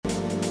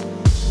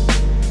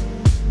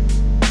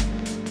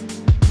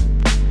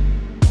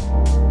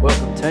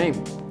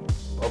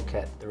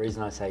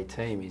reason I say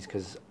team is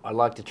because I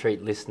like to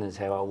treat listeners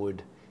how I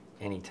would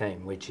any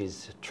team, which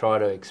is try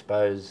to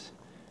expose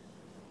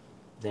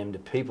them to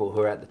people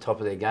who are at the top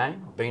of their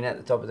game, been at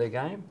the top of their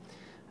game,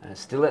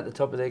 still at the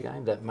top of their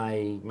game, that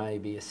may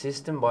be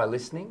assist them by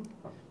listening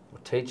or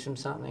teach them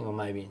something or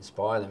maybe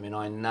inspire them. And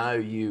I know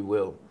you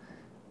will.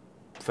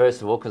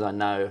 First of all, because I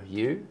know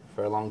you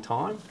for a long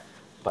time,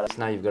 but I just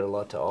know you've got a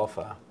lot to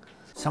offer.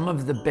 Some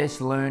of the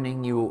best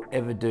learning you will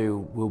ever do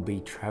will be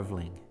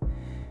travelling.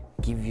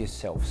 Give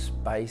yourself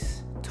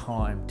space,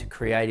 time to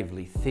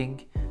creatively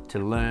think, to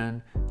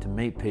learn, to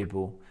meet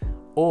people,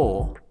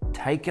 or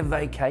take a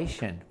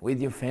vacation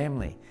with your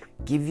family.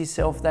 Give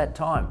yourself that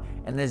time.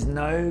 And there's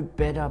no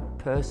better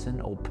person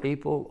or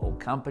people or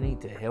company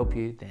to help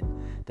you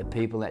than the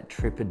people at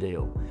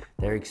TripADeal.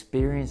 Their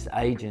experienced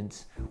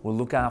agents will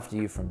look after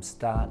you from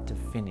start to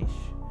finish.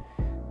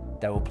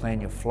 They will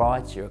plan your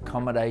flights, your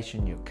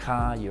accommodation, your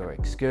car, your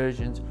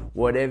excursions,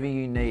 whatever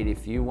you need.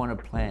 If you want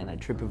to plan a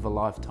trip of a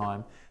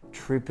lifetime,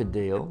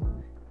 TripADeal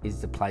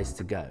is the place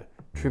to go.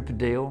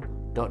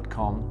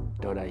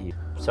 tripadeal.com.au.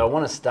 So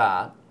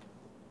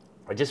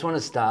I just want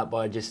to start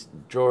by just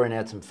drawing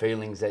out some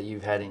feelings that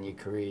you've had in your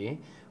career.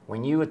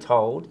 When you were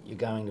told you're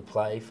going to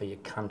play for your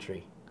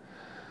country,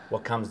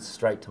 what comes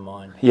straight to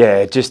mind? Yeah,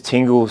 it just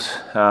tingles,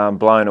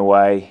 blown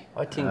away.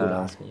 I tingled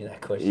asking you that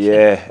question.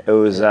 Yeah, it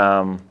was,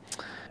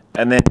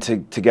 and then to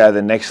go to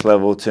the next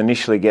level, to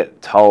initially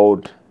get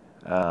told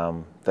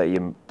that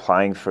you're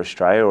playing for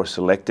Australia or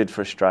selected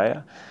for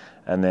Australia.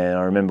 And then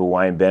I remember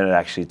Wayne Bennett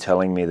actually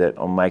telling me that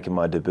I'm making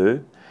my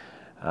debut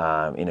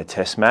in a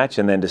test match,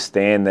 and then to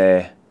stand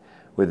there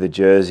with the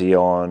jersey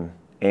on,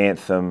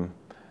 anthem,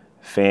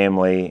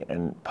 family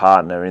and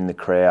partner in the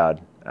crowd.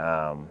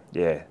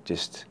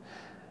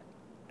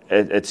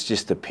 It's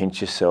just to pinch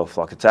yourself.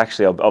 Like, it's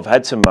actually, I've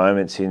had some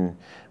moments in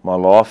my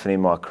life and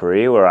in my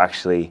career where I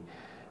actually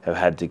have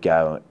had to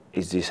go,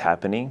 is this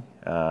happening?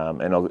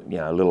 And a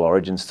little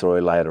origin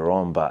story later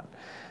on, but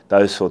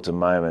those sorts of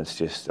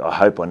moments, I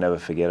hope I never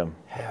forget them.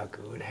 How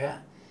good.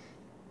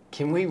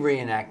 Can we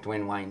reenact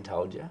when Wayne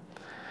told you?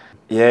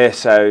 Yeah,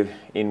 so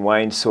in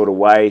Wayne's sort of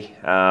way,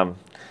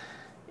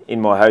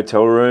 in my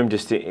hotel room,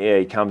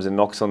 he comes and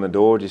knocks on the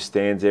door, just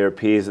stands there,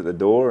 appears at the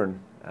door, and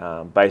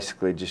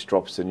basically just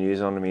drops the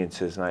news onto me and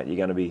says, mate, you're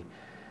going to be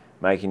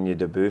making your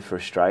debut for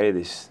Australia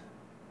this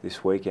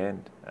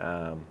weekend.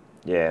 And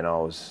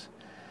I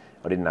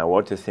didn't know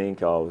what to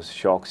think. I was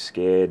shocked,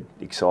 scared,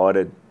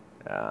 excited.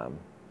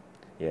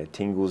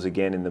 Tingles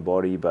again in the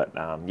body, but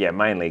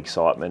mainly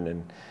excitement,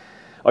 and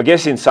I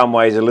guess in some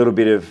ways a little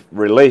bit of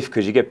relief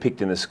because you get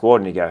picked in the squad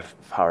and you go,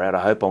 far out,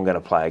 I hope I'm going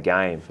to play a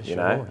game,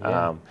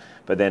 Yeah.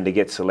 But then to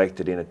get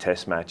selected in a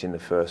test match in the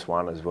first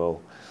one as well,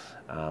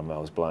 I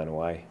was blown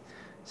away.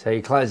 So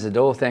you close the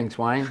door, thanks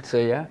Wayne,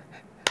 see ya.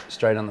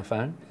 Straight on the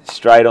phone?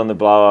 Straight on the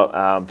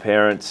blower,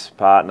 parents,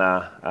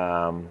 partner.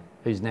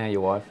 Who's now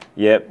your wife?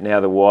 Yep, now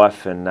the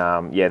wife, and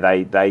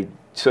they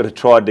sort of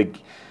tried to...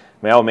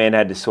 My old man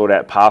had to sort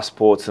out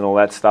passports and all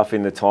that stuff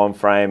in the time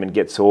frame and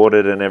get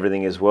sorted and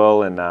everything as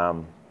well. And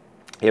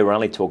we're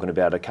only talking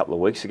about a couple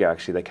of weeks ago,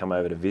 actually, they come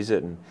over to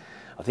visit. And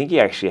I think he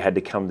actually had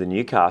to come to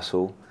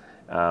Newcastle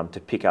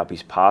to pick up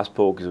his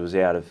passport because it was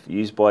out of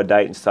use by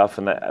date and stuff.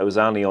 And it was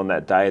only on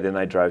that day. Then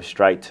they drove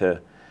straight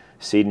to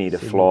Sydney to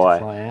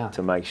fly out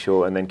to make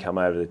sure, and then come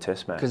over to the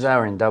test match. Because they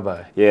were in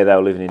Dubbo. Yeah, they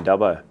were living in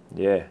Dubbo.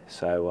 Yeah,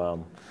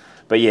 so...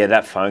 But yeah,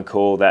 that phone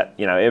call, that,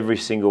 every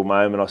single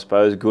moment, I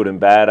suppose, good and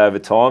bad over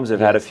times. They've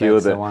had a few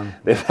of them.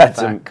 They've had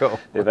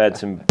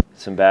some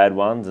bad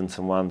ones and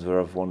some ones where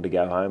I've wanted to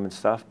go home and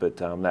stuff. But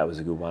that was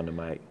a good one to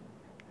make.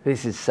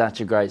 This is such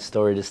a great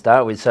story to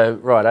start with. So,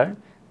 righto,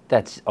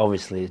 that's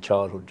obviously a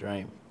childhood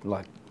dream.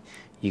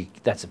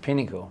 That's a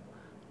pinnacle.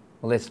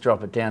 Well, let's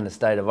drop it down to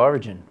State of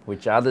Origin,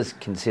 which others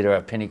consider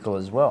a pinnacle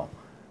as well.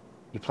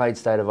 You played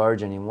State of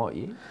Origin in what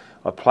year?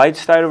 I played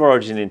State of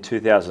Origin in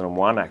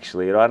 2001,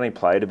 actually. I'd only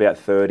played about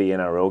 30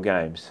 NRL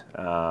games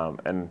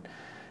and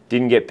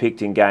didn't get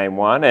picked in game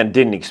one and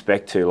didn't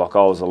expect to. I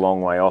was a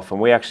long way off.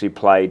 And we actually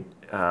played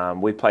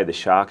the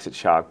Sharks at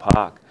Shark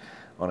Park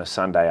on a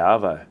Sunday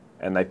arvo,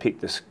 and they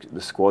picked the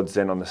squads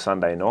then on the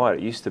Sunday night.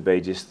 It used to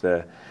be just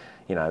by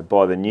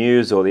the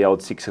news or the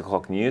old 6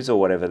 o'clock news or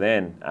whatever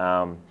then.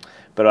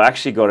 But I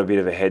actually got a bit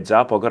of a heads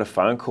up. I got a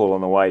phone call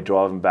on the way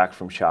driving back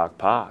from Shark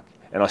Park.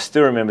 And I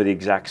still remember the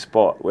exact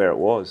spot where it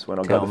was when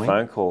I got the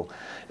phone call.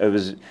 It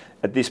was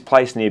at this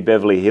place near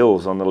Beverly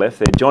Hills on the left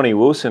there. Johnny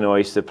Wilson, who I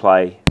used to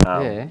play,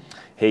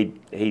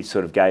 he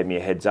sort of gave me a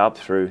heads up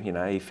through,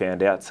 he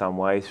found out some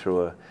way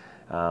through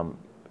a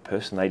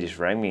person. They just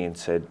rang me and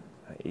said,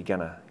 you're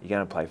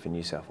gonna play for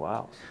New South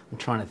Wales. I'm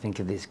trying to think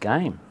of this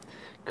game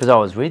because I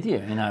was with you,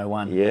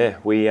 one. Yeah,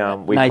 we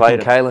Nathan played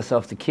Kalis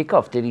off the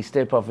kickoff. Did he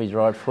step off his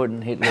right foot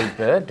and hit Luke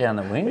Bird down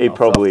the wing? He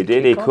probably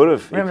did. He could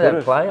have. Remember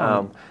that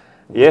play?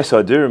 Yes,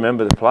 I do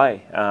remember the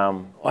play. I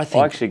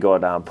actually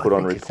got put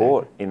on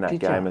report in that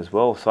game as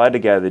well, so I had to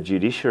go to the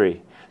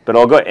judiciary. But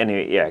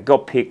I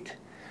got picked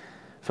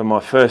for my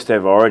first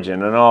ever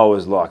Origin, and I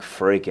was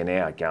freaking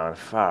out, going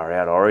far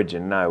out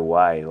Origin, no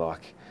way.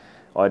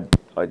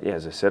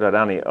 as I said,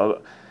 I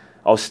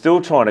was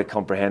still trying to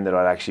comprehend that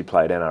I'd actually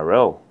played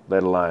NRL,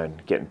 let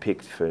alone getting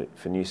picked for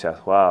New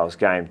South Wales.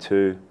 Game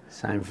 2.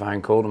 Same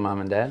phone call to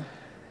mum and dad?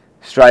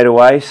 Straight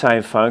away,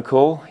 same phone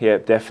call. Yeah,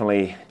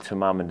 definitely to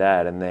mum and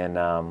dad. And then,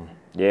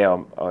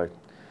 I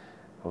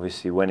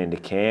obviously went into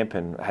camp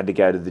and had to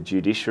go to the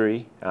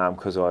judiciary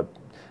because I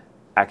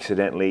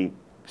accidentally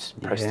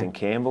Preston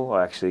Campbell.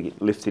 I actually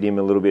lifted him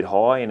a little bit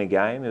high in a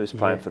game. He was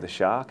playing for the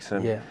Sharks,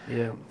 and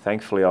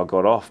thankfully I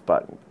got off.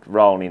 But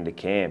rolling into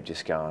camp,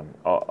 just going,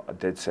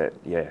 dead set.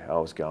 Yeah, I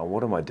was going,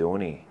 what am I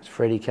doing here? Was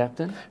Freddie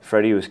captain?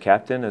 Freddie was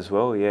captain as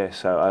well. Yeah,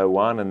 so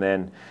 0-1, and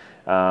then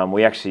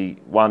we actually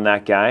won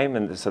that game,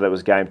 and so that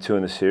was game 2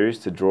 in the series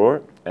to draw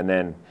it. And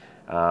then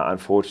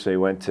unfortunately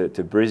went to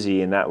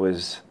Brizzy, and that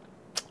was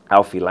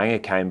Alfie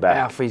Langer came back.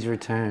 Alfie's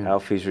return.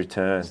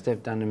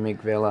 Stepped under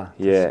Mick Vella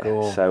to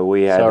score. So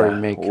we had... Sorry,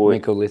 Mick.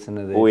 Mick will listen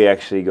to this. We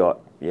actually got,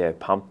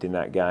 pumped in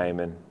that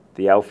game, and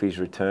the Alfie's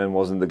return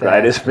wasn't the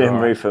greatest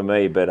memory for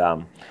me,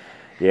 but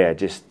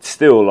just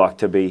still like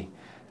to be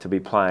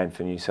playing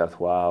for New South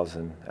Wales,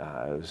 and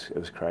it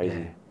was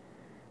crazy. Yeah.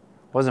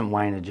 Wasn't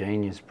Wayne a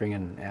genius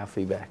bringing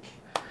Alfie back?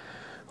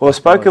 Well, I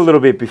spoke a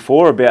little bit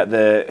before about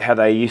how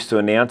they used to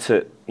announce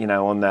it,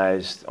 on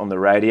the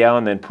radio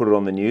and then put it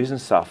on the news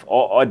and stuff.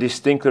 I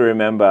distinctly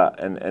remember,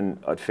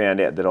 and I'd found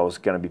out that I was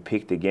going to be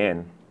picked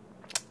again,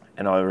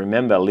 and I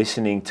remember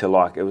listening to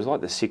it was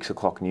like the 6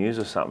 o'clock news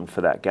or something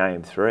for that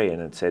game 3,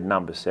 and it said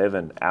number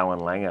 7, Alan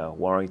Langer,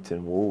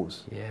 Warrington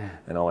Wolves. Yeah.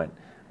 And I went,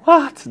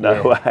 what?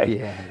 No way.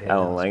 Yeah,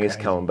 Alan Langer's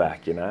coming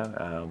back,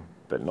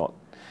 but not.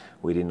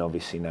 We didn't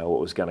obviously know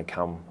what was going to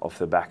come off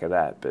the back of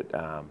that,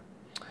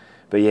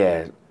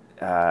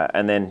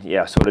 and then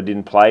I sort of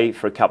didn't play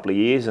for a couple of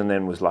years, and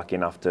then was lucky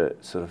enough to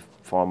sort of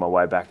find my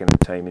way back in the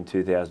team in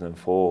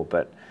 2004.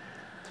 But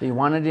so you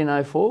won it in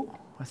 2004,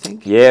 I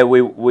think. Yeah,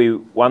 we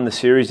won the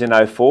series in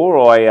 2004.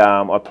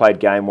 I played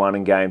game 1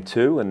 and game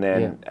 2, and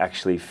then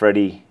actually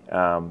Freddie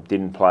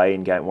didn't play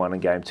in game 1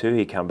 and game 2.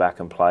 He come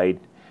back and played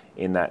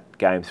in that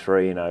game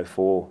 3 in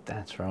 2004.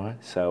 That's right.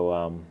 So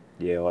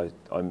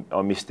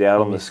I missed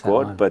out on the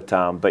squad, but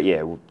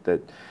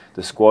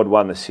the squad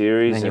won the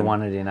series. And then you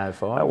won it in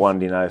 2005? I won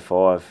it in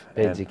 2005.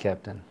 Bedsy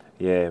captain.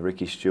 Yeah,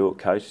 Ricky Stewart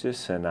coached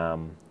us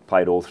and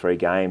played all 3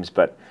 games.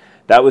 But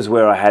that was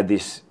where I had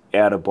this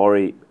out of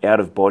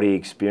body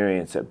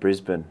experience at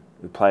Brisbane.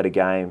 We played a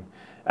game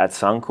at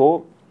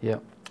Suncorp.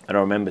 Yep. And I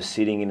remember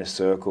sitting in a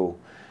circle,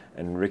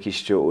 and Ricky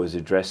Stewart was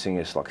addressing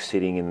us,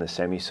 sitting in the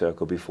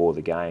semicircle before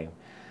the game.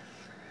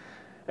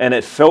 And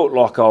it felt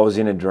like I was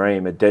in a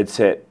dream, a dead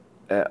set.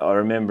 I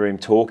remember him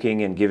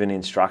talking and giving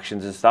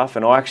instructions and stuff,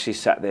 and I actually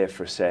sat there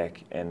for a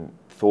sec and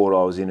thought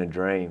I was in a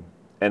dream.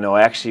 And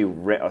I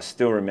actually, I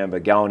still remember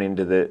going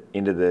into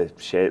the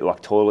shed,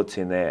 toilets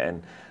in there,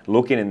 and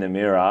looking in the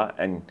mirror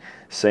and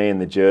seeing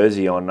the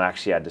jersey on. I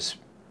actually had to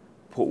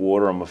put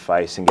water on my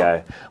face and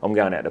go, I'm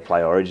going out to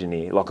play Origin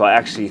here. I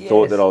actually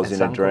thought that I was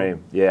in a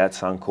dream. Yeah, at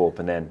Suncorp,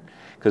 and then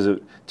because a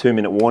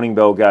 2-minute warning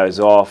bell goes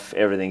off,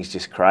 everything's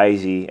just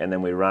crazy, and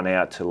then we run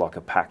out to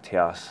a packed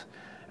house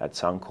at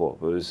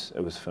Suncorp.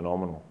 It was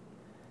phenomenal.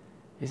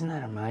 Isn't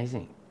that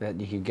amazing that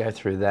you could go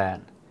through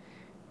that,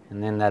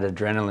 and then that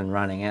adrenaline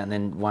running out, and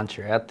then once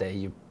you're out there,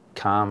 you're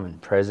calm and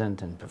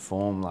present and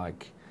perform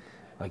like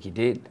you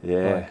did.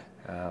 Yeah.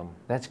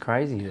 That's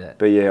crazy.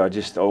 But yeah,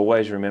 I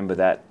always remember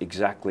that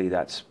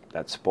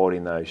spot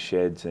in those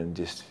sheds, and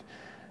just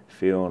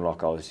feeling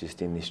like I was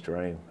just in this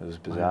dream. It was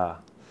bizarre. Wow.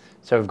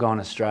 So we've gone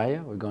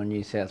Australia, we've gone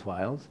New South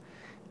Wales.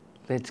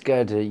 Let's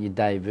go to your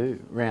debut,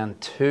 round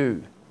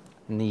 2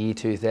 in the year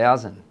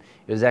 2000.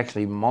 It was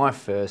actually my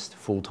first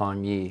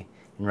full-time year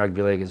in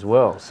rugby league as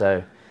well.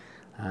 So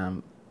I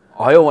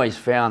always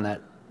found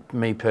that,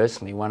 me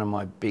personally, one of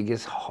my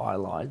biggest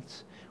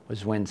highlights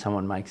was when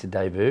someone makes a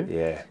debut.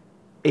 Yeah.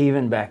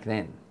 Even back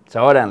then.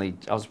 So I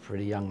was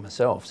pretty young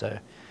myself. So,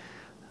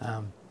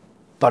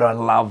 but I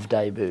love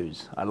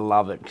debuts. I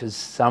love it because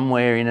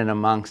somewhere in and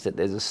amongst it,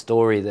 there's a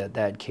story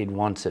that kid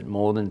wants it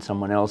more than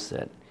someone else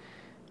that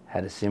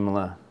had a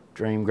similar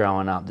dream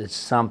growing up. There's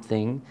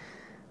something.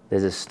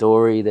 There's a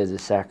story, there's a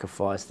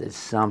sacrifice, there's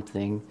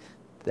something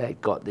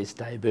that got this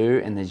debut,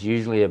 and there's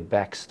usually a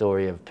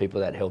backstory of people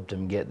that helped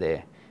him get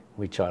there,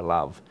 which I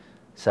love.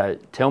 So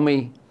tell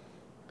me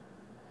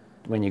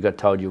when you got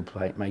told you'll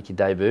make your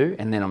debut,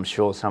 and then I'm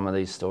sure some of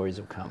these stories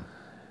will come.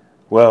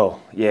 Well,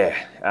 yeah,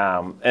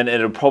 and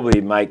it'll probably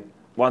make,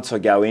 once I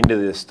go into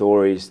the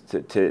stories,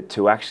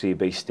 to actually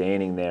be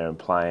standing there and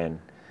playing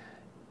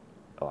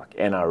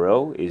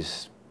NRL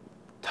is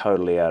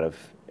totally out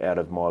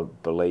of my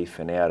belief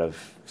and out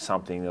of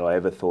something that I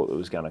ever thought that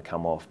was going to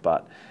come off.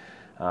 But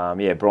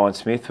Brian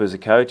Smith was the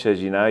coach,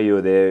 as you know. You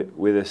were there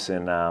with us,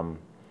 and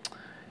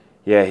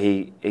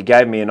he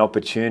gave me an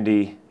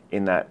opportunity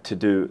in that to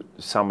do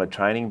summer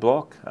training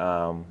block.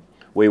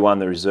 We won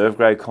the reserve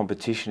grade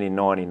competition in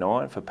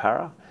 '99 for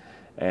para,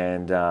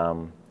 and I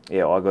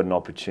got an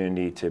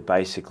opportunity to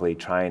basically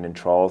train and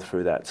trial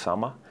through that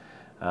summer.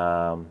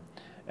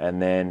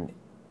 And then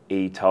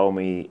he told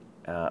me,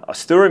 I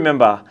still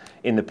remember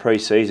in the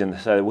pre-season,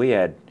 so we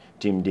had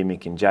Jim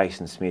Dimmick and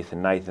Jason Smith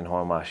and Nathan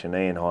Highmarsh and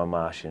Ian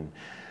Highmarsh and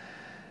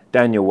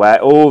Daniel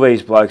Watt, all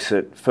these blokes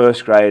at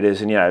first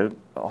graders, and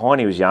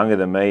Heine was younger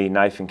than me.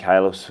 Nathan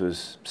Caliphs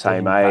was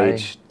same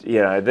age.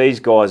 These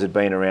guys had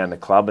been around the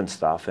club and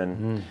stuff,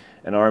 and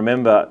I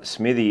remember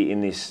Smithy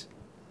in this.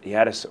 He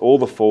had us all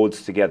the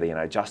forwards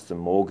together. Justin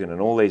Morgan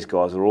and all these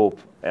guys were all,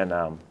 and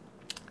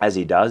as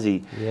he does,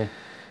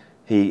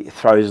 he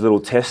throws little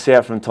tests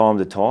out from time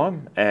to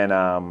time,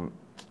 and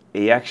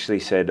he actually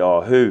said, "Oh,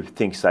 who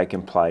thinks they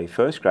can play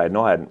first grade?" And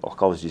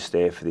I was just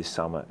there for this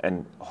summer,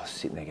 and I was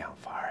sitting there going,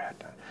 "Far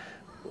out!"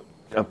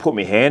 And put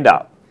my hand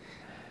up.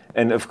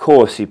 And of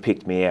course he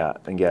picked me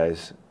out and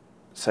goes,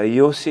 "So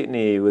you're sitting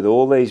here with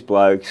all these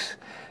blokes,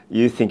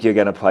 you think you're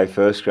going to play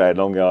first grade?" And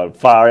I'm going,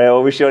 "Far out,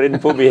 I wish I didn't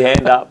put my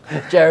hand up."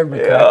 Jared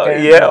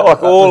McCracken. Yeah,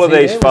 like all of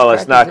these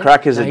fellas. No,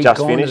 Crackers No, had he'd just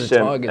gone to the finished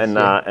Tigers,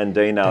 and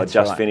Dino had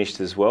just right.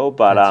 finished as well.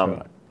 But,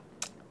 That's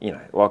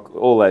right. like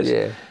all those.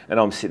 Yeah. And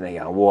I'm sitting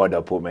there going, "Why did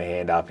I put my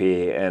hand up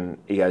here?" And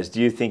he goes,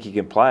 "Do you think you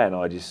can play?" And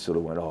I just sort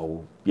of went, "Oh,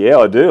 well, yeah,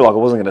 I do." Like I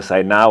wasn't going to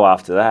say no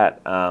after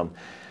that.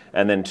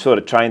 And then sort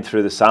of trained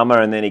through the summer,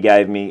 and then he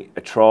gave me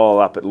a trial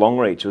up at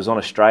Longreach. It was on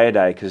Australia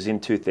Day because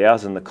in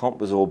 2000 the comp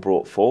was all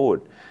brought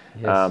forward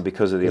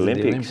because of the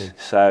Olympics.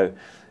 So,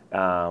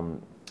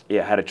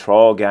 had a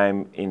trial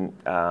game in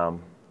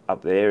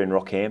up there in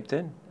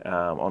Rockhampton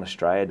on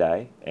Australia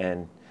Day,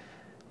 and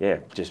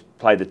just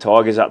played the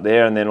Tigers up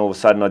there. And then all of a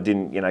sudden I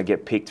didn't,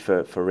 get picked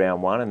for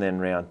round one, and then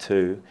round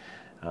two.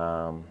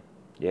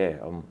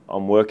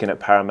 I'm working at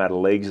Parramatta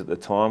Leagues at the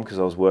time because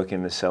I was working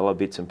in the cellar,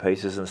 bits and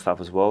pieces and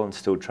stuff as well, and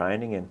still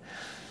training. And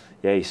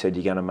he said,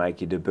 "You're going to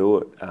make your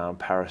debut at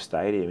Para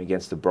Stadium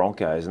against the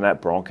Broncos." And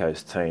that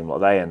Broncos team,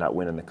 they ended up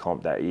winning the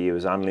comp that year. It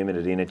was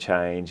unlimited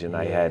interchange, and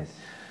they had,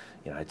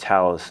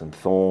 Tallis and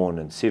Thorne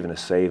and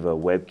Sivanasiva,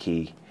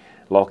 Webke,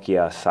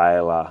 Lockyer,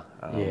 Sailor,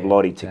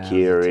 Lottie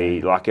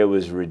Takiri. Like it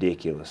was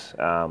ridiculous.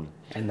 And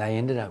they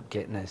ended up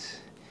getting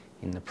us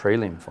in the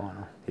prelim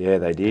final. Yeah,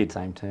 they did.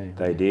 Same team.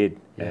 They did.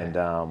 Yeah.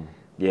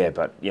 And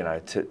but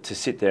to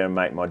sit there and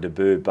make my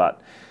debut, but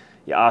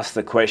you asked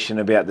the question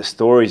about the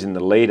stories in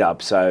the lead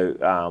up. So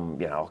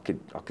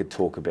I could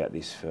talk about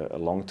this for a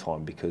long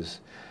time because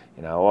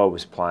I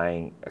was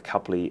playing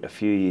a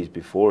few years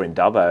before in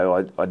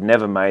Dubbo. I'd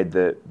never made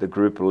the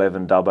Group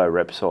 11 Dubbo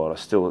rep side. I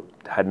still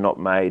had not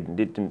made,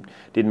 didn't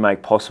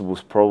make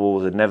possibles,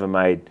 probables. Had never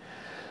made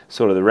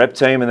sort of the rep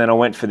team, and then I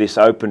went for this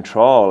open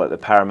trial at the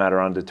Parramatta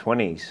under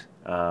 20s.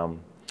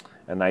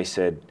 And they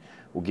said,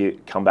 "We'll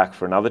come back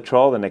for another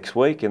trial the next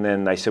week." And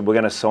then they said, "We're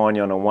going to sign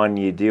you on a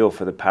 1-year deal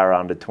for the Para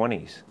under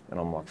 20s." And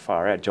I'm like,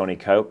 far out. Johnny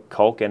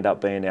Colk ended up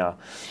being our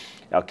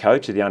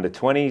coach of the under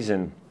 20s.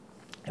 And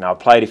I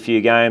played a few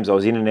games. I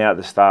was in and out of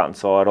the starting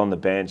side, on the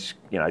bench.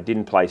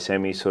 Didn't play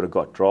semis, sort of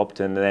got dropped.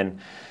 And then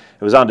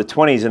it was under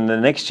 20s. And the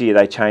next year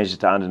they changed it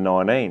to under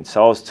 19s.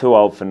 So I was too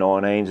old for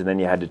 19s. And then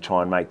you had to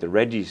try and make the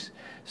Reggie's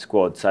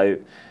squad. So,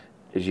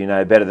 as you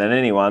know better than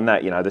anyone,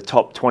 that the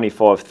top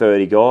 25,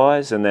 30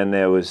 guys, and then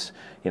there was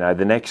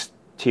the next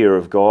tier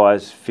of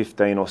guys,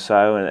 15 or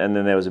so, and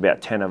then there was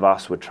about 10 of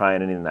us were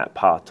training in that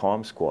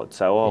part-time squad.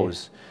 So I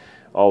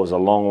was a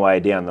long way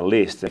down the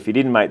list. If you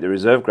didn't make the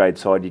reserve grade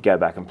side, you go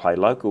back and play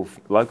local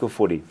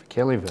footy for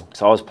Kellyville.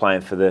 So I was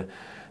playing for the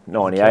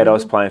 98. I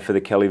was playing for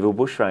the Kellyville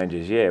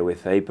Bushrangers,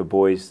 with a heap of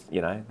boys,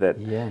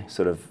 that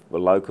sort of were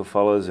local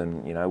fellas,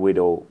 and we'd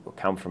all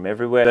come from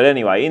everywhere. But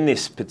anyway, in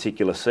this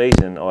particular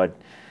season,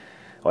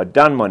 I'd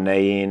done my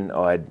knee in.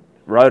 I'd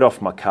rode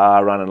off my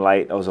car running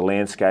late. I was a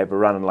landscaper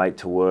running late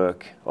to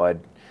work. But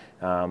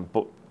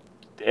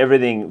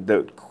everything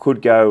that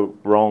could go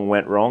wrong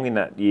went wrong in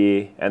that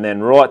year. And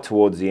then right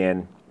towards the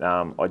end,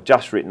 I'd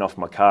just written off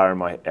my car,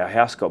 and our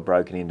house got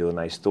broken into, and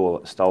they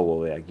stole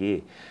all our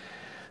gear.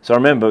 So I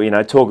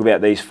remember, talk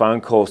about these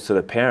phone calls to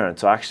the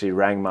parents. I actually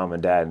rang mum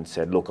and dad and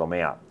said, "Look, I'm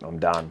out. I'm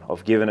done.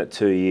 I've given it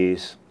 2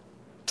 years.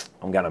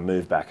 I'm going to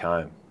move back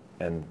home."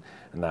 And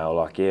they were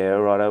like, "Yeah,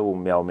 righto." Well,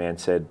 my old man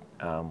said,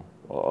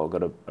 "I've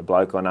got a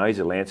bloke I know, he's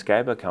a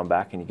landscaper, come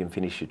back and you can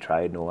finish your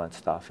trade," and all that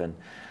stuff. And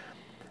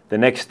the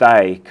next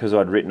day, because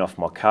I'd written off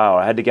my car,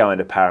 I had to go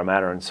into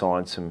Parramatta and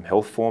sign some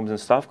health forms and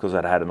stuff because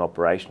I'd had an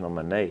operation on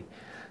my knee.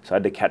 So I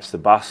had to catch the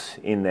bus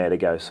in there to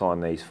go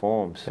sign these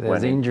forms. So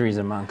there's injuries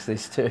amongst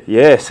this too.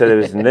 Yeah, so there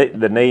was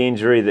the knee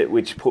injury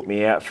which put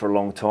me out for a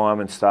long time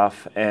and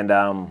stuff. And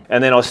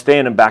then I was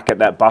standing back at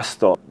that bus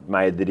stop,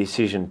 made the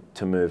decision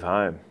to move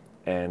home.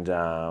 And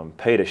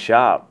Peter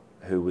Sharp,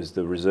 who was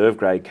the reserve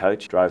grade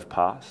coach, drove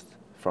past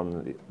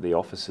from the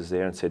offices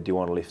there and said, "Do you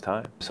want to lift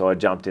home?" So I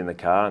jumped in the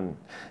car and,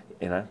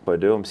 what I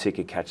do, I'm sick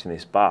of catching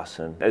this bus.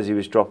 And as he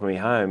was dropping me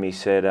home, he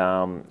said,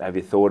 "Have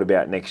you thought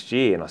about next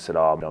year?" And I said,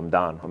 "Oh, I'm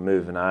done. I'm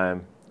moving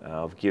home.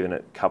 I've given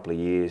it a couple of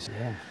years."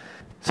 Yeah.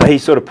 So he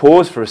sort of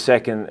paused for a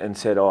second and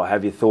said, "Oh,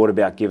 have you thought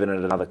about giving it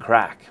another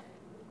crack?"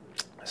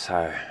 So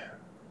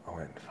I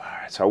went, all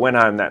right. So I went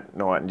home that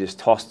night and just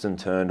tossed and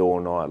turned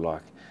all night,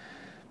 like,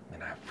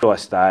 Do I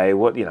stay?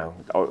 What, you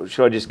know,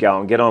 should I just go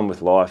and get on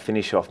with life,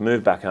 finish off,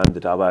 move back home to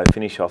Dubbo,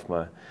 finish off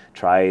my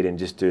trade and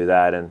just do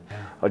that? And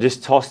I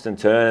just tossed and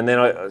turned, and then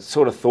I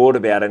sort of thought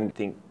about it and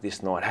think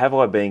this night, have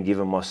I been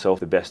giving myself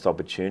the best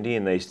opportunity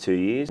in these 2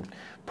 years?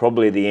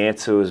 Probably the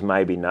answer was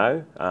maybe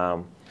no.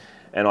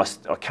 And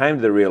I came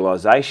to the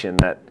realisation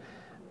that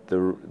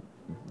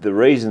the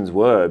reasons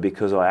were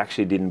because I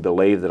actually didn't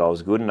believe that I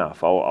was good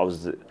enough. I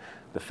was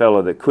the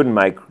fella that couldn't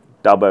make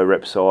Dubbo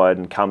rep side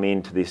and come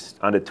into this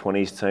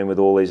under-20s team with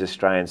all these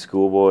Australian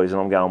schoolboys, and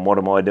I'm going, what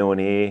am I doing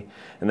here?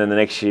 And then the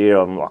next year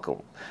I'm like,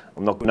 I'm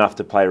not good enough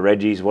to play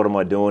Reggie's, what am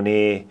I doing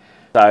here?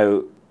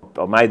 So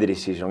I made the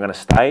decision, I'm going to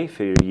stay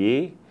for a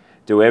year,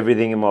 do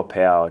everything in my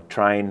power,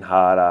 train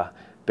harder,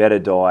 better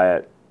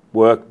diet, be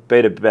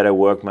a better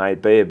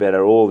workmate, be a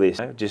better all this,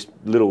 just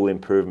little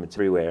improvements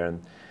everywhere.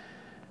 And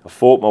I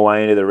fought my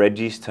way into the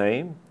Reggie's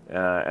team.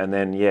 And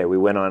then, we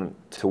went on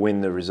to win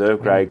the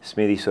reserve grade.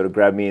 Smithy sort of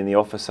grabbed me in the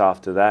office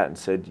after that and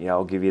said,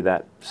 I'll give you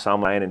that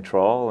summer and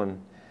trial.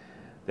 And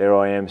there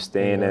I am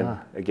standing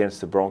against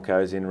the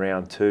Broncos in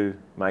round 2,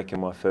 making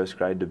my first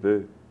grade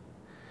debut.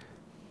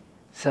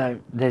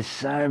 So there's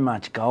so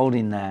much gold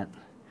in that,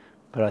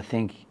 but I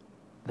think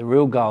the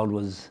real gold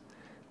was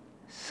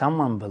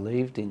someone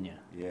believed in you.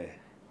 Yeah.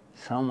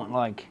 Someone,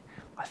 I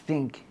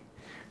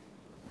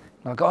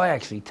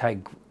actually take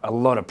a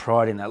lot of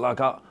pride in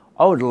that.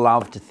 I would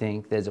love to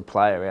think there's a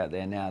player out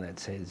there now that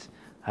says,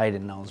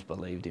 Hayden Knowles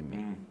believed in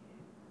me.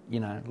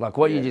 You know, like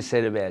what you just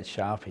said about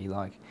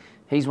Sharpie,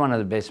 he's one of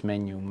the best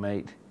men you'll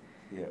meet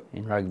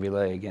in rugby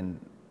league. And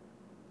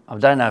I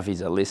don't know if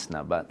he's a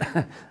listener, but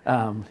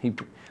I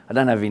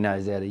don't know if he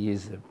knows how to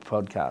use the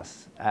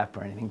podcast app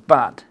or anything.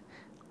 But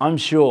I'm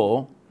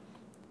sure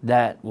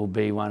that will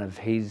be one of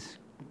his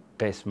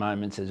best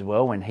moments as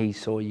well when he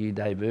saw you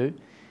debut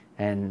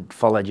and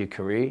followed your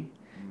career.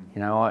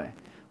 You know,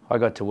 I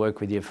got to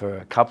work with you for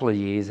a couple of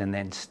years, and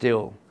then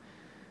still,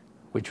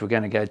 which we're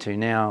going to go to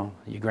now,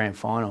 your grand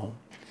final,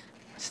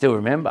 still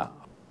remember.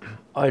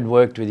 I'd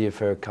worked with you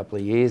for a couple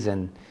of years,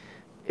 and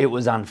it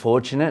was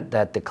unfortunate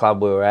that the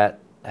club we were at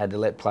had to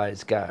let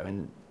players go,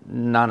 and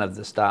none of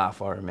the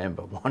staff, I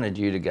remember, wanted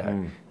you to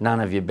go. None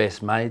of your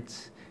best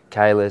mates,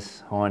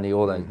 Kalis, Hindy,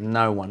 all those,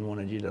 no one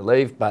wanted you to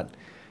leave, but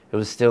it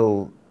was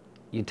still,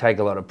 you take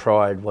a lot of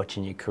pride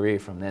watching your career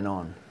from then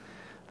on.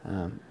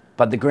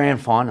 But the grand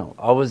final,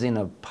 I was in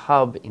a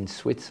pub in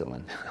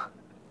Switzerland.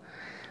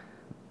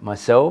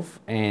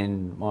 Myself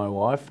and my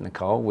wife,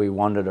 Nicole, we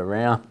wandered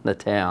around the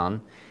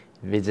town,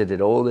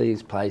 visited all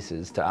these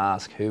places to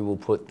ask who will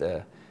put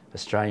the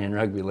Australian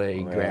Rugby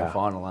League grand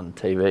final on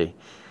TV.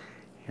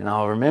 And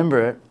I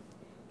remember it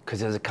because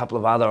there was a couple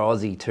of other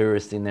Aussie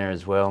tourists in there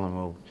as well, and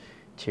we were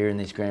cheering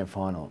this grand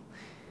final.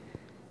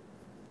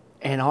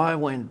 And I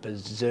went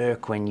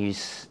berserk when you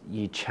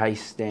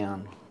chased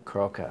down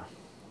Crocker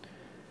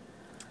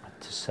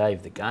to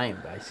save the game,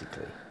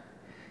 basically.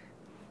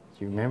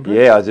 Do you remember?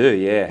 Yeah, I do,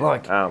 yeah.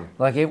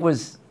 Like it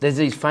was, there's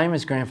these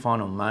famous grand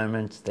final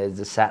moments, there's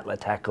the Sattler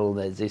tackle,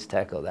 there's this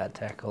tackle, that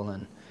tackle,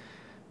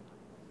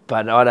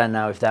 but I don't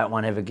know if that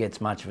one ever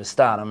gets much of a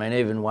start. I mean,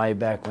 even way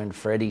back when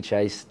Freddie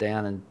chased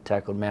down and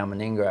tackled Mal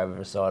Meninga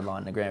over a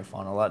sideline in the grand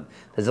final,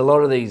 there's a lot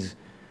of these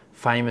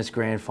famous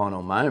grand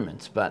final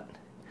moments, but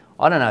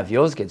I don't know if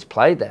yours gets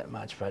played that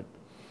much, but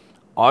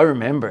I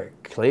remember it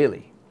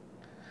clearly.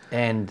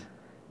 And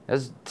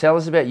tell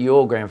us about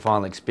your grand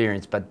final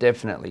experience, but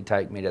definitely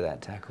take me to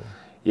that tackle.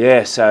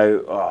 Yeah,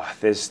 so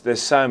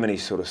there's so many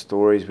sort of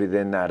stories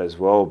within that as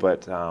well.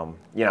 But,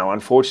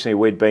 unfortunately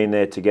we'd been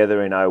there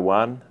together in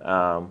 01.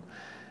 And,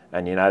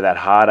 that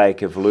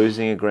heartache of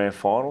losing a grand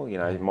final,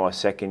 my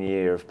second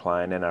year of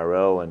playing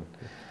NRL and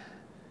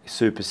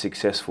super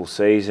successful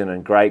season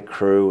and great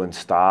crew and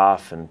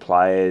staff and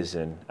players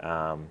and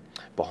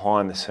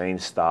behind the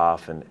scenes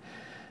staff and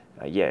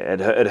it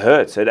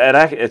hurts.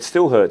 It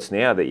still hurts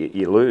now that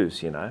you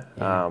lose, It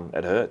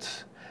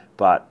hurts.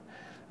 But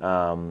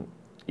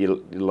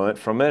you learnt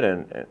from it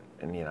and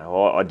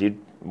I did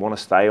want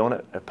to stay on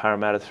it at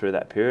Parramatta through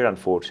that period.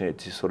 Unfortunately, it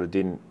just sort of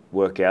didn't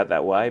work out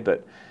that way.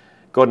 But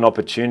got an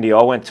opportunity.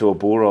 I went to a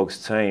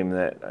Bulldogs team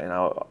that,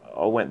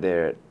 I went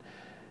there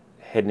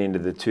heading into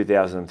the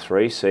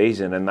 2003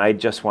 season and they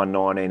just won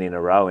 19 in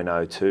a row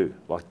in 02.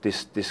 Like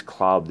this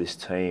club, this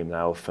team,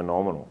 they were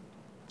phenomenal.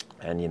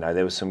 And,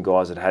 there were some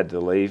guys that had to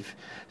leave,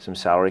 some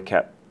salary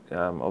cap,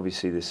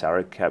 obviously the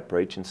salary cap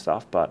breach and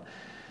stuff. But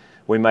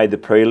we made the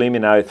prelim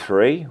in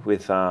 03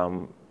 with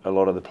a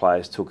lot of the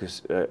players took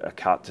a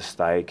cut to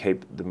stay,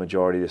 keep the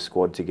majority of the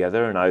squad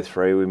together. In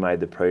 03 we made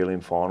the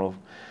prelim final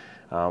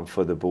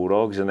for the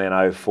Bulldogs. And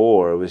then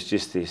 04 it was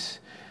just this,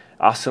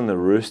 us and the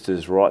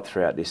Roosters right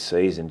throughout this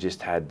season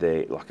just had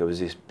it was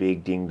this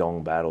big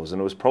ding-dong battles. And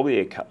it was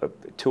probably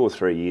 2 or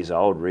 3 years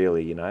old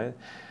really,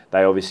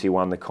 They obviously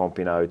won the comp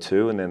in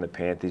 02 and then the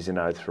Panthers in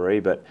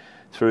 03. But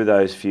through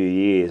those few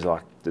years,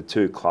 the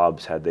two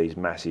clubs had these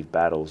massive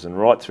battles. And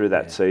right through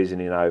that season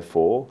in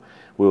 04,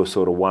 we were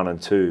sort of 1 and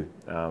 2.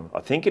 I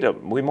think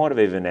we might have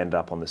even ended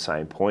up on the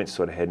same points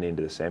sort of heading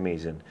into the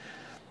semis. And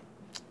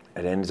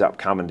it ends up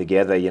coming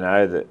together,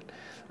 that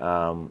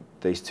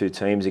these two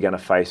teams are going to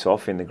face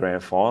off in the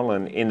grand final.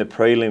 And in the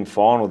prelim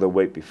final the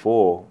week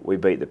before, we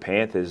beat the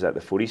Panthers at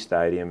the footy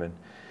stadium, and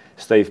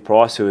Steve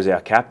Price, who was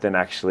our captain,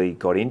 actually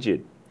got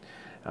injured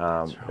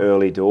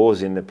early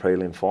doors in the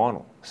prelim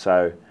final.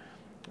 So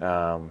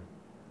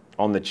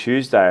on the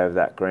Tuesday of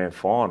that grand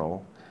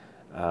final,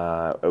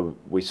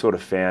 we sort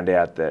of found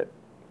out that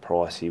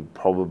Pricey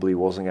probably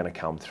wasn't going to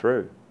come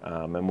through,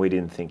 and we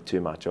didn't think too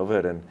much of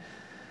it. And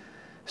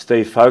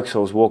Steve Folkes, I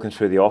was walking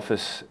through the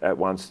office at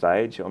one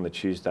stage on the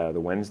Tuesday or the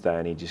Wednesday,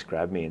 and he just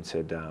grabbed me and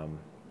said,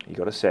 "You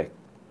got a sec?"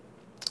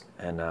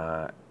 And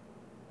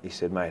he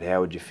said, "Mate, how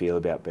would you feel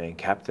about being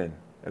captain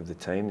of the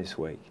team this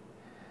week?"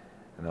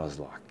 And I was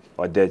like,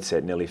 I dead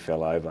set nearly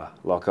fell over.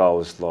 I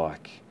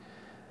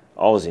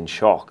was in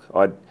shock.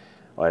 I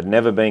had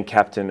never been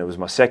captain. It was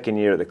my second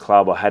year at the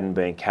club. I hadn't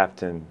been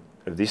captain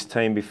of this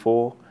team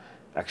before.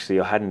 Actually,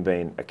 I hadn't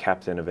been a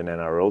captain of an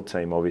NRL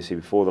team, obviously,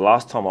 before. The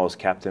last time I was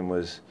captain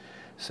was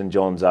St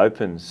John's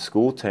Open's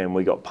school team.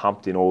 We got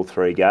pumped in all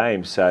 3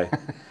 games. So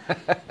I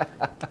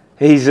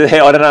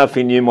don't know if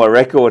he knew my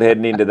record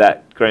heading into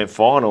that grand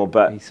final,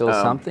 but he saw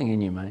something in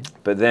you, mate.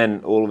 But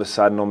then all of a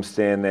sudden I'm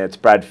standing there. It's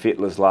Brad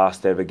Fittler's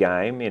last ever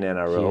game in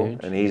NRL,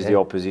 Huge, and he's the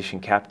opposition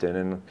captain.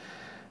 And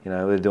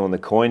they're doing the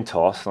coin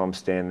toss, and I'm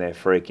standing there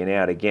freaking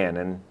out again.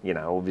 And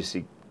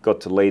obviously got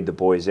to lead the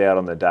boys out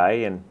on the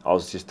day, and I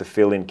was just the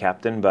fill-in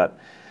captain. But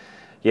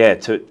yeah,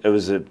 it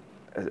was a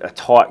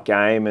tight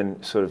game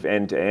and sort of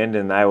end to end,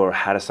 and they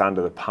had us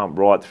under the pump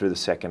right through the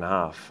second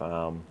half.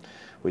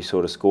 We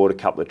sort of scored a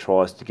couple of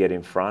tries to get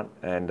in front,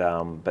 and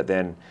but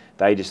then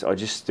I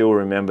just still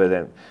remember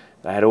that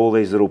they had all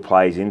these little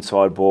plays,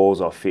 inside balls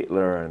off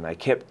Fittler, and they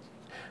kept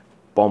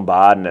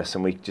bombarding us,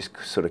 and we just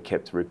sort of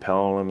kept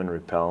repelling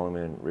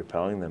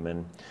them.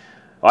 And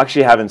I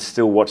actually haven't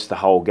still watched the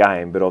whole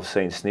game, but I've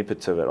seen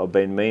snippets of it. I've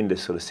been meaning to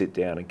sort of sit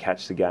down and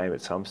catch the game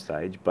at some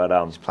stage, but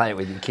just play it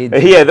with your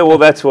kids. Yeah, well,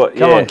 that's what.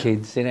 Come on,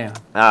 kids, sit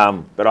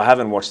down. But I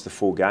haven't watched the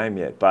full game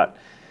yet. But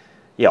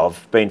yeah,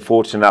 I've been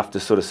fortunate enough to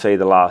sort of see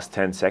the last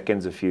 10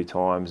 seconds a few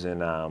times,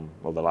 and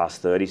or the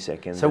last 30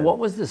 seconds. So what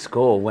was the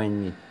score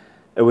when you...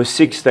 It was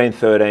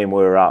 16-13. We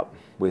were up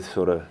with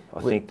sort of.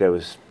 I think there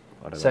was.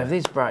 I don't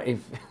know. If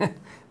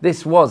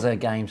this was a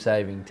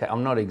game-saving,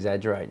 I'm not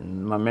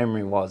exaggerating. My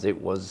memory was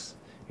it was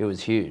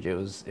huge. It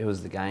was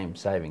the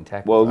game-saving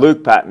tackle. Well, right?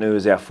 Luke Patton, who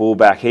was our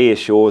fullback, he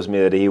assures me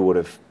that he would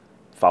have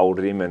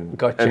folded him and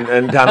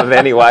done it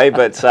anyway.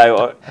 But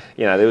so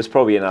there was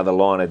probably another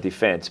line of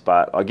defence.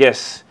 But I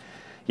guess,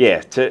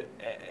 yeah, to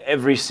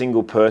every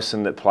single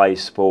person that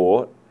plays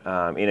sport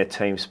in a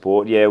team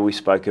sport, yeah, we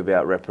spoke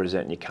about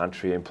representing your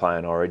country and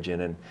playing Origin,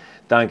 and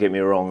don't get me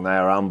wrong, they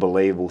are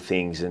unbelievable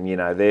things, and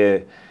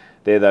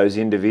they're those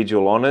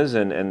individual honours,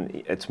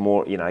 and it's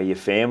more your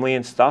family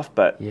and stuff.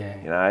 But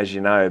as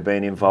you know,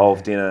 being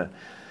involved in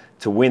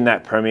to win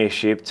that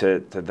premiership, to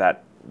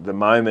that the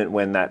moment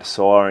when that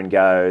siren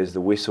goes, the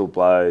whistle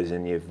blows,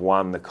 and you've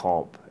won the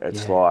comp,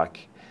 it's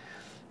like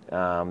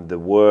the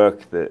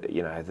work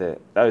that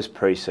those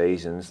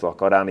pre-seasons.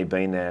 Like, I'd only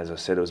been there, as I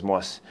said, it was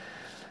my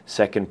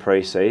second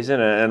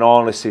pre-season, and I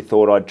honestly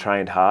thought I'd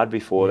trained hard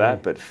before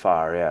that, but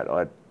far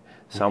out.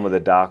 Some of the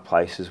dark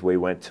places we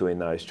went to in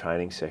those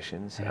training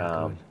sessions,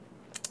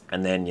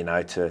 and then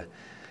to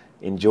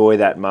enjoy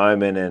that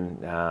moment,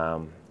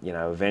 and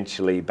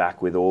eventually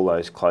back with all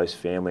those close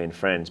family and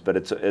friends. But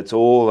it's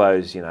all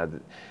those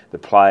the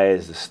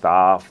players, the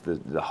staff,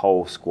 the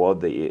whole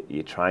squad that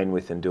you train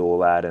with and do all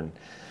that, and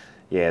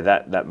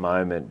that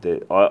moment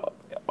that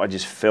I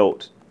just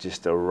felt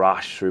just a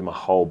rush through my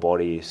whole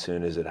body as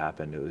soon as it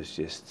happened. It was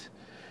just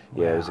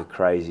it was a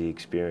crazy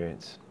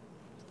experience.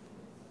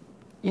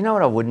 You know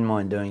what I wouldn't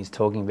mind doing is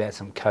talking about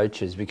some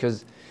coaches,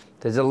 because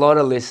there's a lot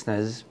of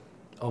listeners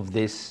of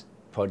this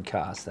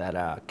podcast that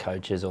are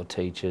coaches or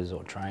teachers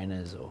or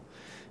trainers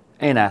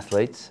and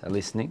athletes are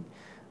listening.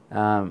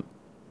 But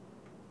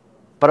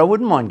I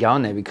wouldn't mind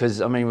going there because,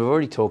 we've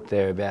already talked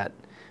there about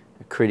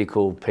a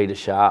critical Peter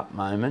Sharp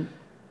moment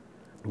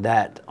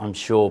that I'm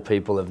sure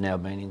people have now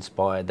been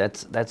inspired.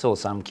 That's all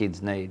some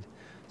kids need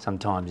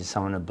sometimes, is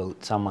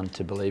someone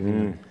to believe in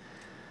them.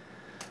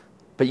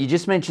 But you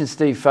just mentioned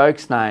Steve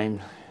Folkes' name,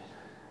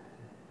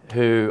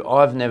 who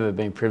I've never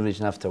been privileged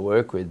enough to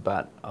work with,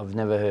 but I've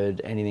never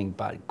heard anything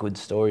but good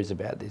stories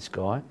about this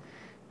guy.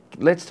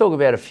 Let's talk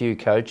about a few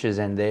coaches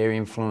and their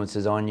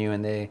influences on you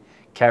and their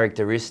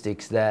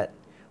characteristics that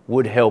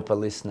would help a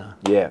listener.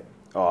 Yeah.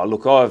 Oh,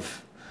 look,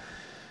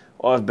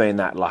 I've been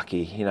that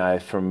lucky,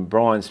 from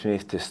Brian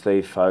Smith to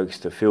Steve Folkes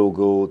to Phil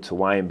Gould to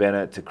Wayne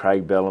Bennett to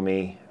Craig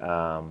Bellamy.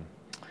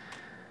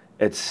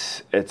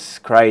 It's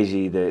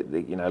crazy that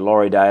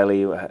Laurie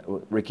Daly,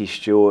 Ricky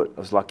Stewart. I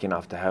was lucky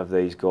enough to have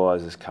these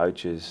guys as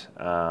coaches.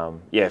 A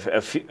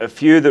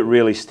few that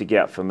really stick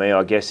out for me,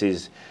 I guess,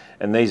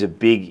 and these are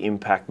big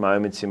impact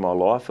moments in my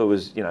life. It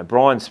was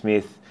Brian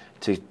Smith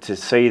to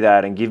see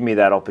that and give me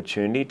that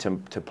opportunity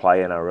to play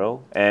NRL,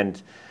 and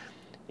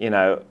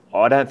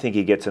I don't think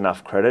he gets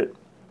enough credit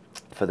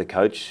for the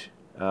coach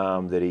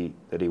that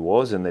he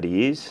was and that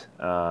he is.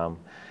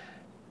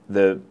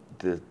 The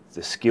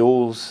the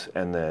skills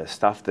and the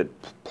stuff that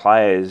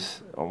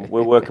players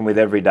we're working with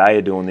every day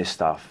are doing this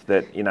stuff.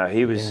 That you know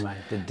he was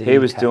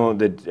doing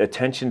the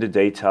attention to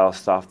detail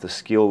stuff, the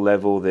skill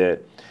level,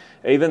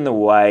 even the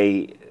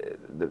way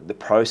the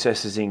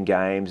processes in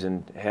games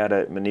and how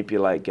to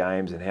manipulate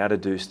games and how to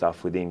do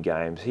stuff within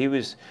games.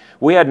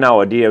 We had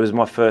no idea. It was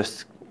my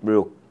first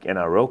real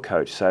NRL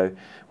coach, so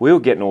we were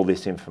getting all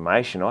this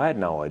information. I had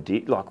no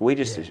idea. Like I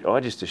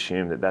just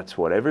assumed that that's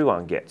what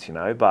everyone gets, you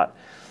know. But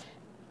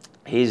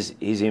his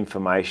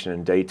information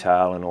and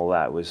detail and all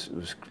that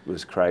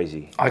was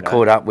crazy. I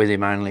caught up with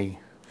him only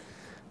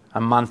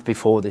a month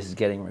before this is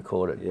getting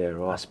recorded. Yeah,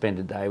 right. I spent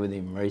a day with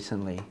him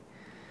recently.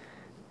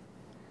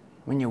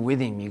 When you're with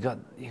him, you got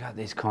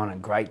this kind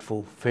of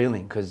grateful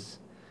feeling, because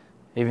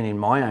even in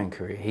my own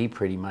career, he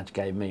pretty much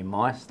gave me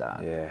my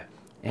start. Yeah.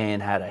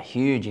 And had a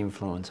huge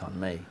influence on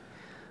me.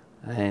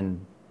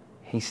 And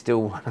he's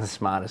still one of the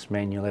smartest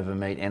men you'll ever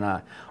meet, and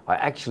I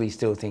actually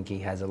still think he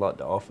has a lot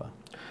to offer.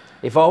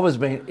 If I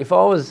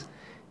was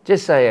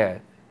just say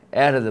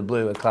out of the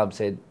blue, a club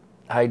said,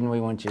 Hayden,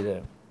 we want you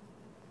to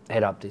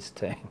head up this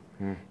team.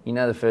 You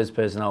know, the first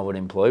person I would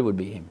employ would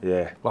be him.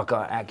 Yeah. Like,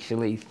 I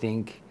actually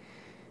think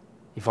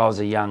if I was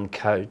a young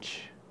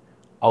coach,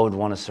 I would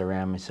want to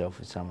surround myself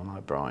with someone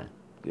like Brian.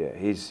 Yeah,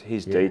 his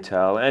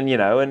detail, and you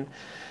know, and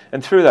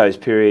through those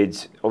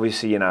periods,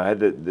 obviously, you know, had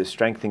the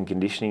strength and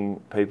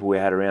conditioning people we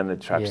had around the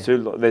traps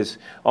too.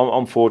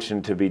 I'm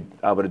fortunate to be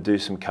able to do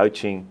some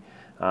coaching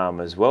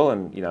as well,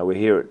 and you know, we're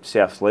here at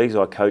South Leagues.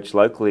 I coach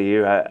locally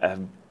here,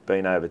 have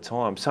been over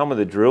time. Some of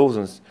the drills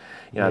and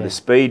the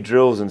speed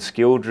drills and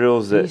skill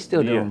drills. Are you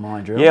still doing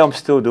my drills? Yeah, I'm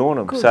still doing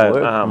them. Good so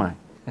work, mate.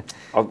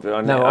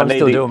 I'm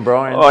still doing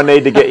Brian. I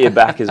need to get you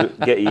back,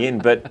 get you in.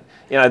 But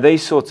you know,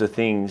 these sorts of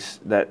things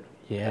that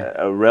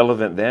are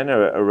relevant then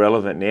are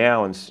relevant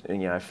now, and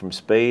you know, from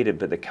speed,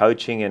 but the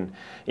coaching and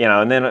you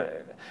know, and then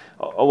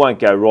I won't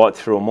go right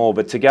through them all.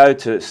 But to go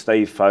to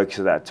Steve Folkes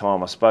at that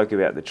time, I spoke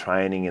about the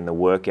training and the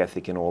work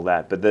ethic and all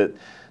that. But the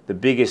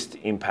biggest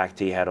impact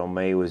he had on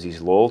me was his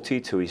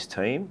loyalty to his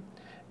team,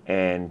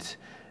 and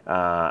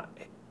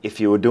if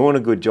you were doing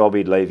a good job,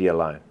 he'd leave you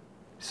alone.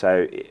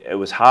 So it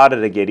was harder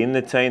to get in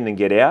the team than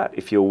get out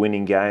if you're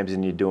winning games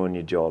and you're doing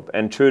your job.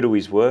 And true to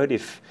his word,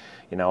 if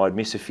you know I'd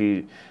miss a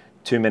few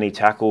too many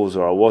tackles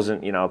or I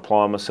wasn't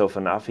applying myself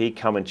enough, he'd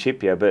come and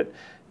chip you. But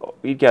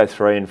you'd go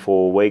 3 and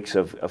 4 weeks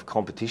of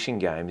competition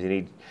games,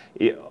 and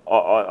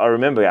I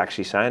remember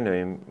actually saying to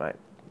him, mate,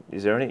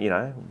 is there any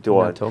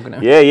talking to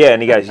him? Yeah,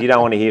 and he goes, you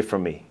don't want to hear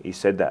from me. He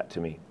said that to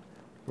me.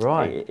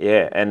 Right.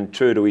 Yeah, and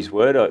true to his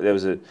word,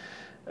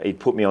 he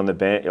put me on the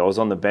bench. I was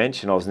on the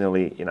bench, and I was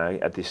nearly,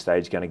 at this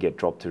stage, going to get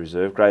dropped to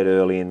reserve grade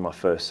early in my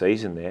first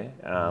season there.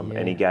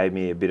 And he gave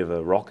me a bit of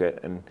a rocket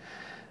and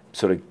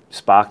sort of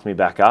sparked me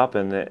back up.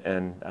 But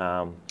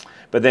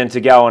then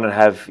to go on and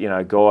have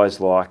guys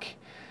like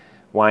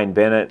Wayne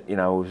Bennett,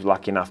 was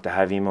lucky enough to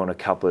have him on a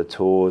couple of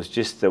tours.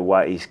 Just the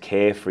way his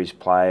care for his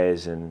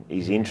players and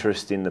his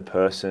interest in the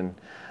person.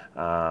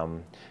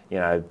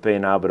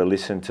 Being able to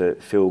listen to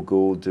Phil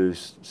Gould do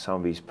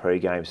some of his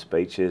pre-game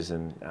speeches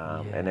and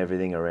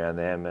everything around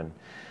them, and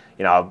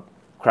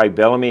Craig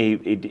Bellamy,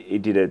 he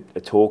did a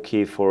talk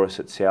here for us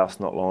at South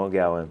not long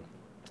ago, and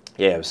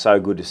it was so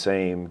good to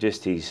see him.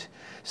 Just his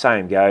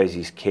same goes,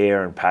 his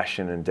care and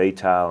passion and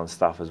detail and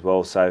stuff as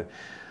well. So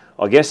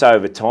I guess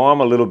over time,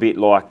 a little bit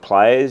like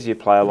players you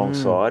play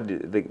alongside,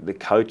 the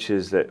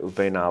coaches that we've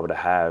been able to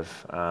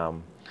have.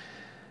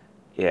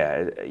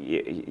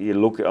 You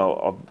look at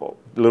a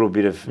little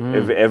bit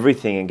of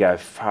everything and go,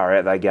 far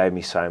out, they gave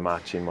me so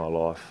much in my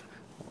life.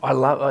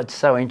 It's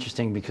so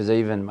interesting because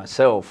even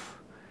myself,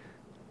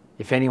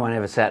 if anyone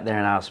ever sat there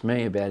and asked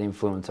me about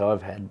influence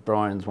I've had,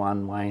 Brian's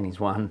one, Wayne is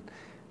one,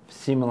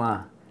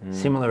 similar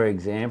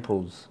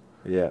examples.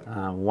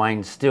 Yeah.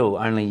 Wayne still,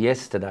 only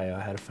yesterday I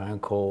had a phone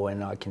call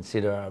and I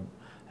consider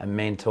a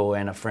mentor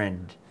and a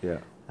friend. Yeah.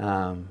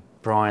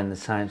 Brian,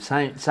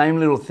 the same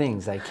little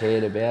things they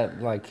cared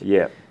about,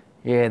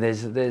 Yeah,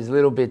 there's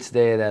little bits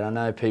there that I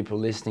know people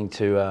listening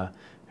to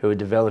who are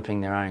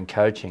developing their own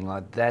coaching.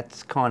 Like,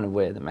 that's kind of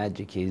where the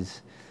magic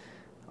is.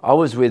 I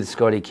was with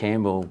Scotty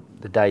Campbell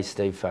the day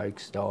Steve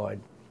Folkes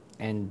died,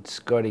 and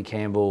Scotty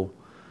Campbell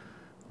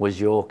was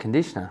your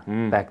conditioner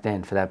back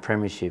then for that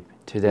premiership,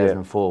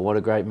 2004. Yeah. What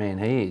a great man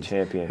he is.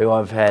 Champion. Who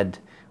I've had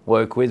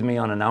work with me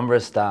on a number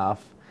of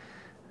staff,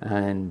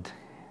 and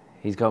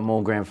he's got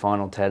more grand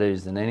final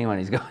tattoos than anyone.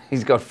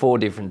 He's got 4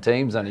 different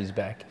teams on his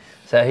back.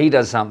 So he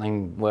does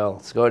something well,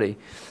 Scotty.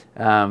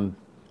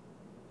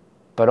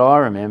 But I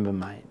remember,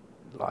 mate,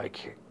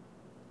 like,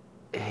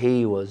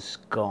 he was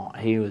gone.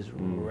 He was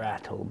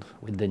rattled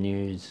with the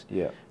news.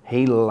 Yeah.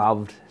 He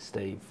loved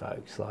Steve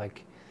Folkes.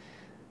 Like,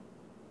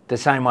 the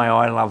same way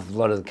I love a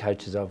lot of the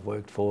coaches I've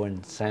worked for, and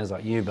it sounds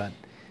like you, but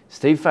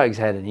Steve Folkes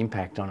had an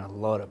impact on a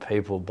lot of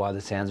people by the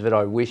sounds of it.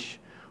 I wish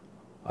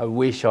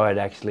I had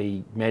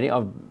actually met him.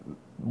 I've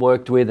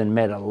worked with and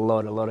met a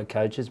lot of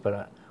coaches, but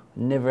I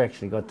never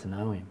actually got to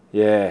know him.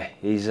 Yeah,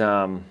 there's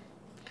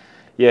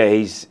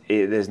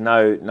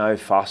no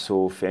fuss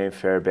or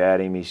fanfare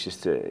about him. He's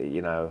just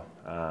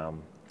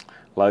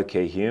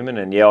low-key human.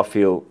 And yeah, I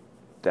feel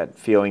that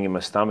feeling in my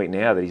stomach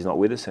now that he's not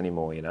with us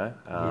anymore, you know.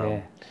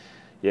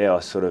 Yeah, I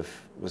sort of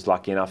was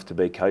lucky enough to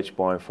be coached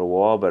by him for a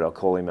while, but I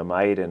call him a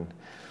mate and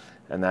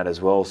that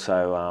as well.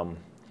 So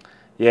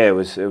yeah, it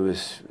was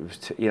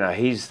you know,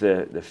 he's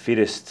the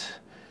fittest,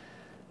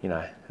 you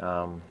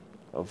know.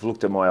 I've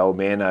looked at my old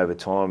man over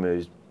time,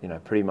 who's, you know,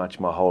 pretty much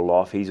my whole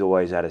life. He's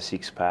always had a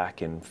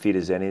six-pack and fit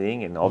as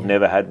anything, and I've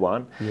never had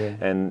one. Yeah.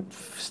 And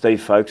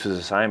Steve Folkes was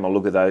the same. I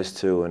look at those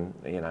two, and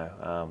you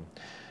know,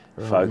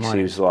 Folkes,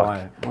 he was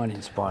might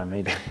inspire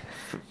me to.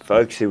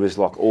 Folkes, he was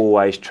like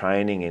always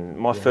training. In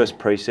my first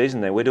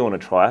pre-season, there we're doing a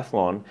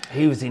triathlon.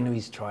 He was into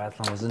his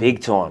triathlon, wasn't he?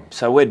 Big time.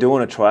 So we're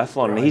doing a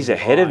triathlon, and he's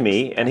ahead of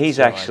me, and he's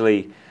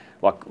actually.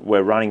 Like,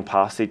 we're running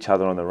past each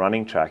other on the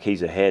running track.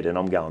 He's ahead, and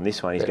I'm going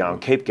this way. He's going,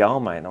 keep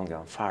going, mate. And I'm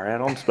going, far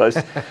out. I'm supposed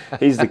to.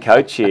 He's the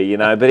coach here, you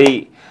know. But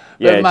he,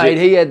 yeah. But mate,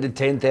 he had the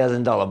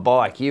 $10,000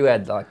 bike. You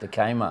had like the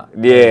Kmart.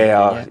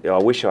 Yeah, I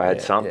wish I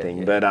had something.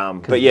 Yeah.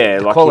 But yeah,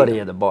 the like quality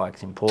of the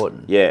bike's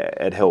important. Yeah,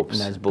 it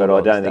helps. But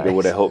I don't think it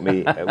would have helped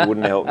me. It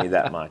wouldn't help me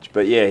that much.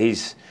 But yeah,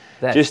 his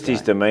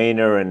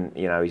demeanour and,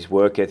 you know, his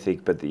work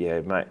ethic. But yeah,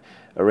 mate.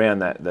 Around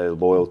that, the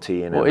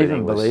loyalty and everything.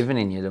 Even believing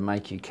in you to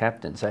make you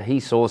captain. So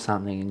he saw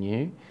something in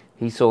you.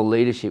 He saw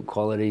leadership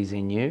qualities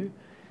in you.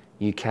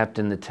 You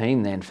captained the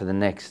team then for the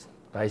next,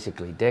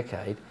 basically,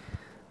 decade.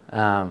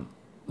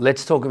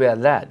 Let's talk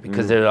about that,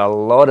 because there are a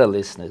lot of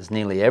listeners,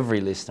 nearly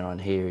every listener on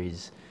here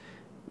is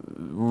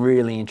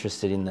really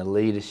interested in the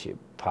leadership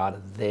part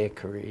of their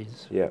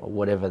careers, or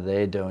whatever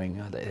they're doing.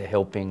 Or they're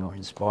helping or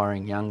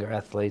inspiring younger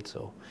athletes,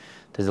 or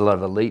there's a lot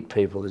of elite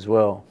people as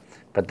well.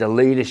 But the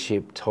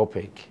leadership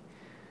topic,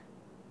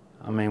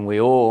 I mean,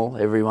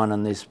 everyone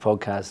on this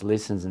podcast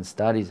listens and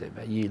studies it,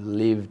 but you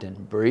lived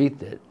and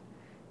breathed it,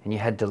 and you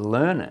had to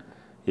learn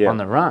it on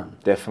the run.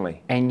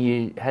 Definitely. And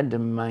you had to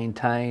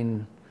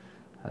maintain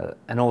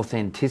an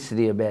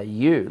authenticity about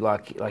you.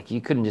 Like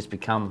you couldn't just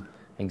become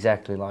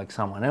exactly like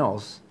someone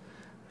else.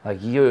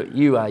 Like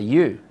you are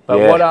you.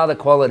 But what other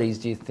qualities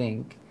do you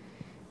think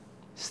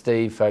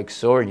Steve Folkes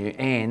saw in you,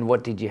 and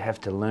what did you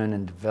have to learn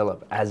and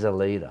develop as a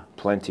leader?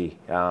 Plenty.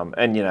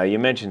 And, you know, you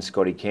mentioned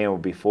Scotty Campbell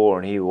before,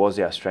 and he was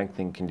our strength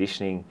and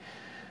conditioning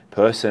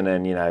person,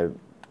 and, you know,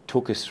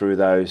 took us through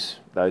those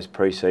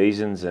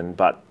pre-seasons.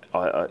 But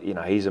you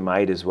know, he's a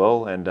mate as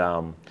well,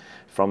 and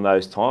from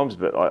those times.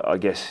 But I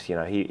guess, you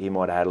know, he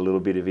might have had a little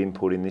bit of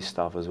input in this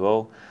stuff as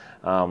well.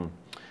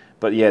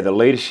 But yeah, the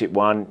leadership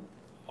one,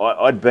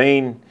 I'd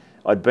been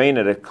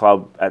at a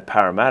club at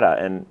Parramatta,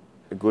 and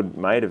a good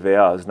mate of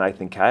ours,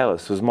 Nathan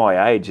Kalis, was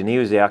my age, and he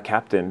was our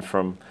captain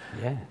from,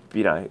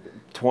 you know,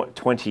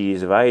 20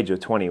 years of age or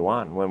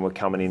 21 when we're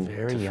coming in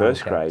to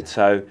first grade.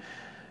 So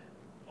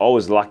I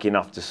was lucky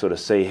enough to sort of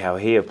see how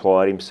he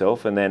applied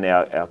himself, and then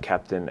our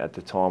captain at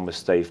the time was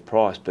Steve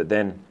Price. But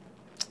then,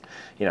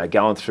 you know,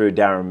 going through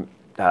Darren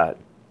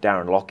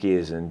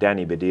Lockyer's and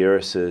Danny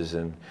Badiris's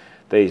and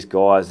these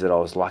guys that I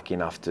was lucky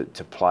enough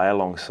to play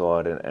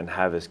alongside and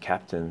have as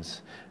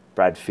captains,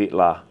 Brad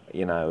Fittler,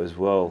 you know, as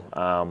well.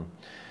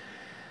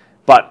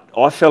 But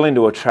I fell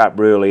into a trap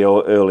really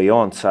early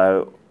on.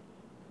 So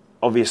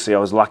obviously I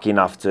was lucky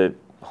enough to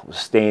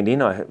stand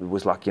in. I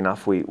was lucky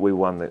enough we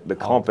won the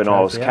comp, and I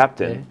was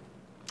captain.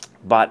 Yeah.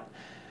 But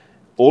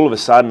all of a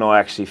sudden I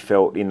actually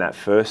felt in that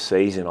first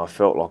season, I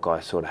felt like I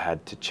sort of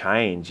had to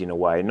change in a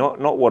way. Not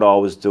what I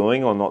was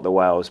doing or not the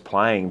way I was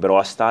playing, but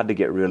I started to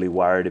get really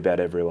worried about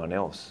everyone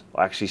else.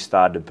 I actually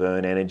started to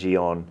burn energy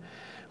on,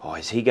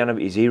 is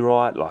he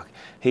right? Like,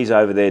 he's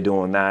over there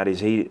doing that. Is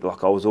he,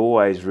 like, I was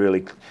always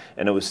really,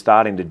 and it was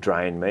starting to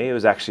drain me. It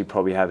was actually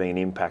probably having an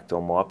impact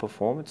on my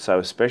performance. So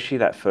especially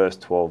that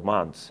first 12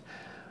 months,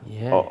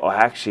 I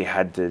actually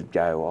had to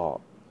go,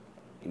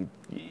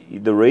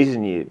 the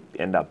reason you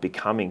end up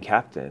becoming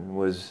captain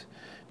was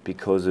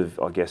because of,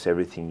 I guess,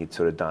 everything you'd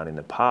sort of done in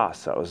the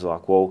past. So it was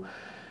like, well,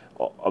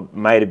 I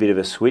made a bit of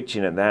a switch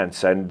in it then.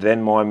 So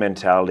then my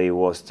mentality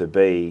was to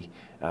be,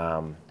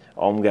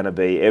 I'm going to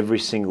be, every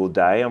single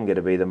day, I'm going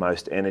to be the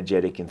most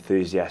energetic,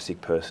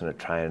 enthusiastic person at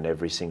training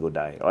every single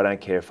day. I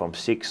don't care if I'm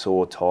sick,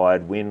 sore,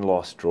 tired, win,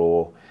 loss,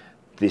 draw.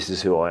 This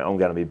is who I'm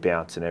going to be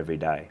bouncing every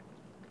day.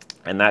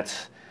 And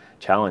that's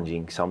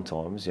challenging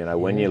sometimes, you know,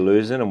 when you're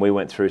losing. And we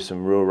went through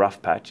some real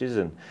rough patches,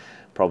 and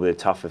probably the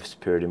toughest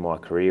period in my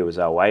career was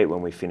 2008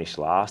 when we finished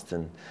last,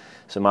 and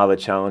some other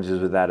challenges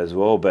with that as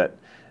well. But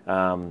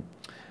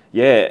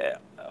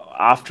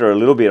after a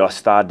little bit, I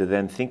started to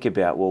then think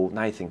about, well,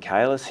 Nathan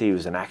Kalis, he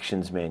was an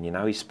actions man, you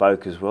know, he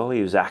spoke as well,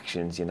 he was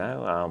actions, you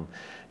know.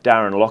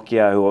 Darren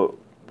Lockyer, who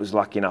was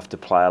lucky enough to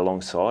play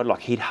alongside, like,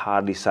 he'd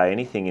hardly say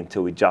anything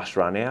until we'd just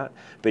run out,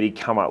 but he'd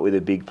come up with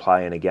a big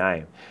play in a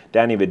game.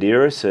 Danny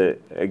Badiris,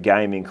 a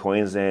game in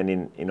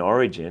Queensland in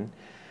Origin,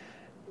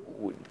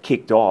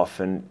 kicked off,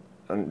 and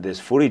there's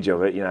footage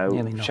of it, you know,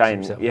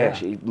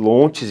 he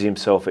launches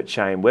himself at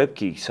Shane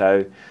Webke.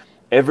 So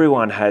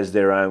everyone has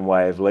their own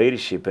way of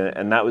leadership,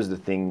 and that was the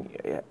thing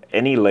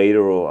any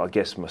leader, or I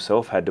guess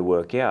myself, had to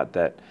work out,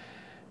 that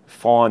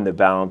find the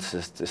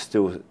balances to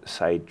still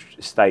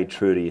stay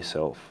true to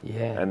yourself.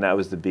 Yeah. And that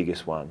was the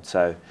biggest one.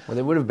 So, well,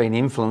 there would have been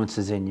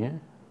influences in you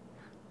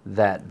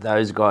that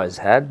those guys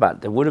had,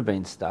 but there would have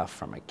been stuff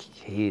from a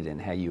kid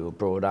and how you were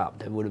brought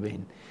up.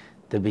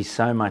 There'd be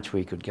so much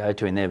we could go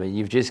to in there, but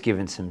you've just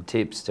given some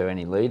tips to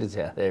any leaders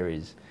out there.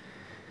 Is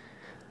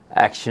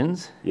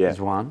actions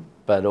is one,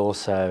 but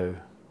also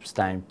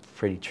staying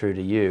pretty true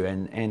to you,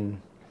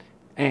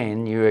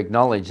 and you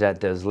acknowledge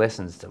that there's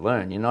lessons to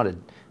learn.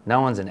 No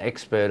one's an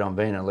expert on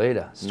being a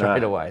leader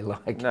straight away.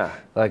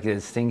 Like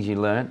there's things you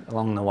learn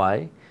along the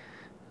way.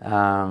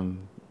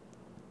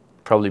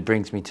 Probably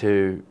brings me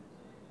to,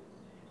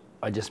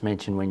 I just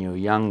mentioned when you were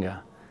younger,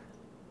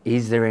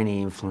 is there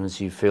any influence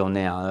you feel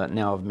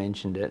now I've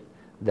mentioned it,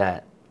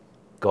 that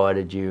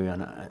guided you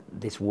on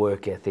this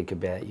work ethic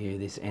about you,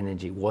 this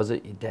energy? Was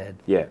it your dad?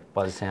 Yeah.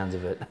 By the sounds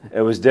of it.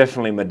 It was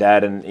definitely my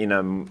dad and,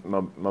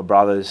 my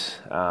brothers,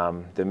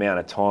 the amount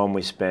of time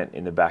we spent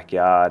in the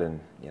backyard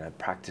and,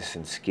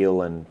 practicing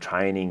skill and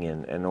training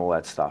and all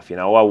that stuff.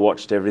 I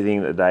watched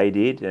everything that they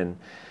did, and,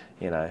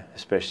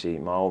 especially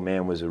my old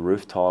man was a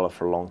roof tiler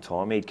for a long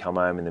time. He'd come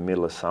home in the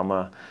middle of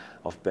summer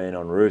off being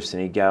on roofs,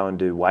 and he'd go and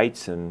do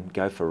weights and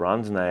go for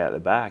runs and they out the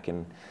back,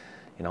 and,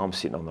 I'm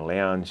sitting on the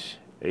lounge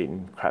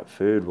eating crap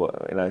food,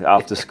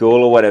 after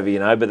school or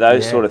whatever, but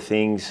those sort of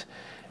things.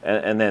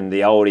 And then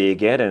the older you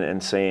get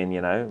and seeing,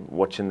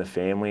 watching the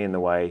family and the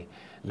way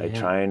they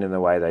trained and the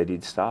way they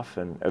did stuff.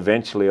 And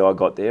eventually I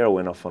got there. I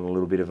went off on a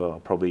little bit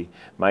of probably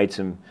made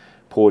some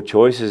poor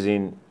choices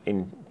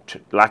in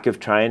lack of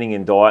training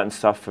and diet and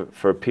stuff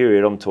for a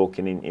period. I'm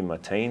talking in my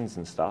teens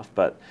and stuff.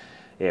 But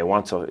yeah,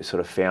 once I sort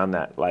of found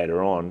that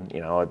later on,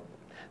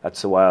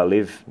 that's the way I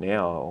live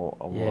now.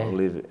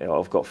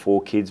 I've got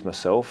 4 kids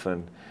myself,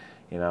 and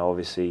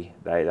obviously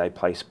they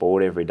play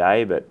sport every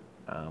day, but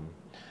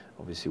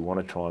obviously want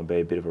to try and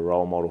be a bit of a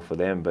role model for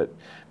them. But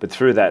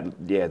through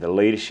that, the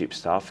leadership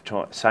stuff,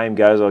 same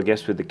goes, I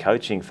guess, with the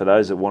coaching. For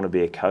those that want to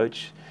be a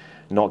coach,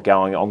 not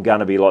going, I'm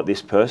going to be like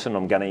this person,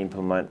 I'm going to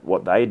implement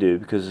what they do,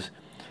 because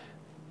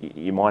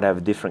you might have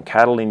a different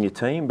cattle in your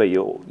team, but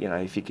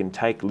if you can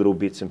take little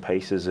bits and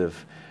pieces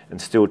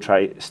and still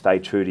stay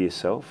true to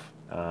yourself,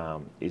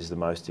 is the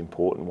most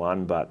important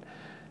one. But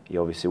you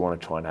obviously want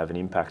to try and have an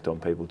impact on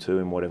people too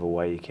in whatever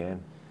way you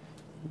can.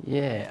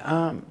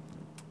 Yeah.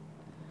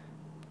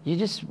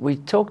 We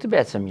talked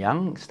about some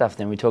young stuff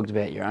then. We talked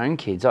about your own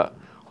kids. I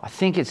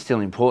think it's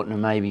still important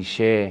to maybe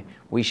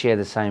we share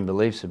the same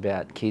beliefs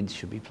about kids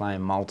should be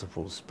playing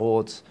multiple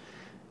sports,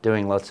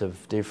 doing lots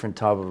of different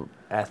type of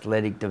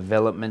athletic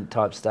development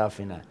type stuff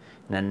in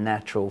a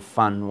natural,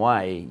 fun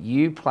way.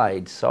 You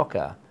played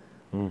soccer.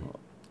 The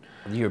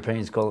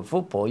Europeans call it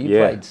football. You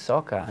played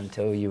soccer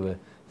until you were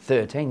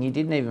 13. You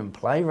didn't even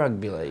play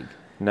rugby league.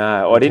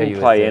 No, I didn't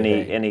play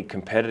any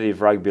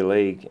competitive rugby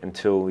league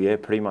until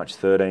pretty much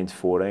 13s,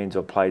 14s.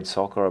 I played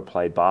soccer, I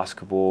played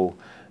basketball.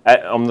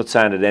 I'm not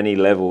saying at any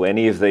level,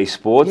 any of these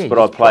sports, but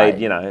I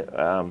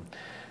played,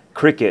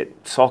 cricket,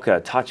 soccer,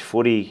 touch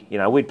footy.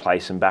 We'd play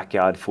some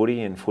backyard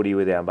footy and footy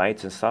with our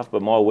mates and stuff.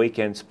 But my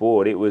weekend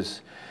sport, it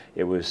was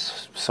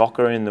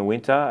soccer in the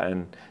winter,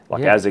 and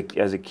as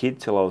a kid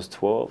till I was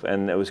 12,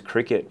 and it was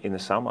cricket in the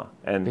summer.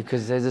 And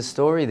because there's a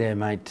story there,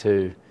 mate,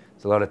 too.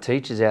 There's a lot of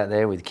teachers out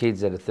there with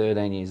kids that are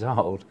 13 years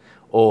old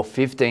or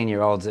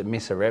 15-year-olds that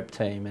miss a rep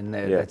team, and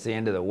that's the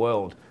end of the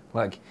world.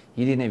 Like,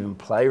 you didn't even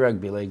play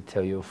rugby league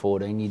till you were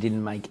 14. You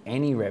didn't make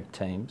any rep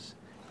teams.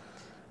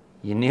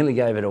 You nearly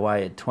gave it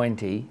away at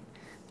 20.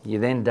 You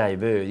then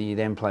debut. You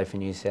then play for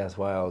New South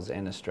Wales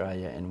and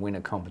Australia and win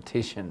a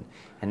competition.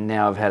 And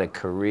now I've had a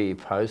career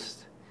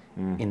post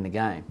in the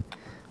game.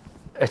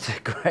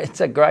 It's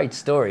a great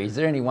story. Is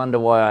there any wonder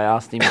why I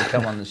asked him to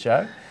come on the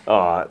show?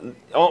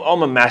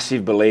 I'm a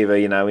massive believer,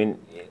 and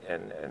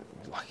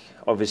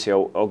obviously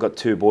I've got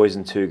 2 boys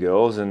and 2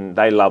 girls, and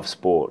they love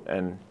sport,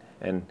 and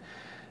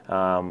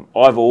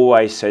I've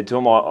always said to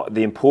them,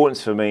 the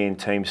importance for me in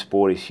team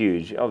sport is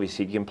huge.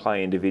 Obviously you can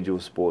play individual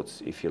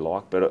sports if you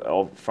like,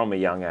 but from a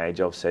young age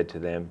I've said to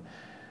them,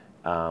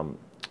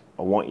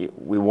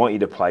 we want you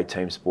to play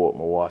team sport.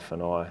 My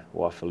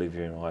wife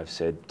Olivia and I have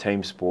said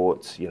team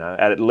sports,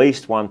 at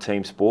least one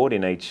team sport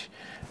in each,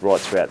 right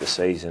throughout the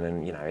season.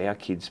 And our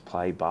kids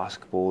play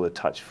basketball, to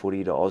touch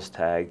footy, to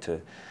OzTag,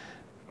 to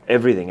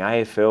everything,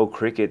 AFL,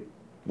 cricket,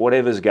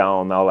 whatever's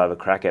going, they'll have a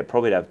crack at.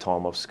 Probably have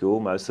time off school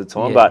most of the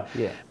time,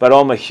 but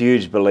I'm a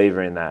huge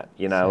believer in that,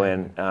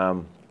 and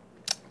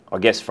I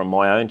guess from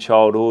my own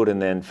childhood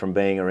and then from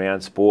being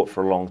around sport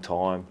for a long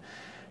time,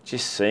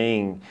 just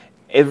seeing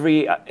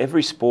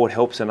every sport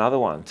helps another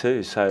one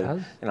too.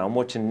 So I'm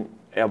watching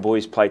our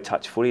boys play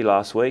touch footy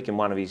last week, and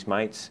one of his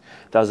mates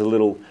does a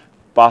little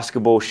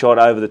basketball shot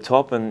over the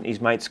top, and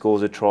his mate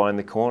scores a try in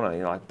the corner.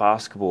 Like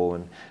basketball,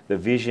 and the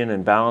vision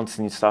and balance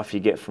and stuff you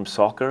get from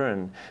soccer,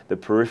 and the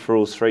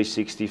peripherals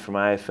 360 from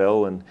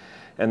AFL,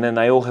 and then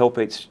they all help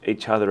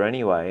each other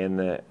anyway, and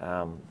the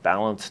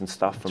balance and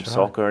stuff from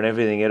soccer and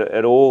everything.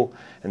 It all,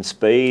 and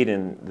speed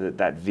and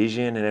that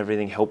vision and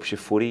everything helps your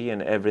footy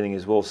and everything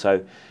as well.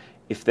 So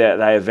if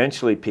they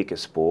eventually pick a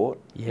sport,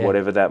 Yeah.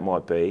 whatever that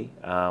might be,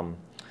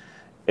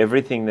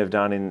 everything they've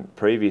done in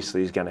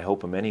previously is going to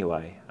help them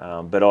anyway.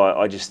 But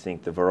I just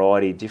think the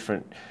variety,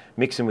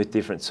 mixing with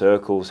different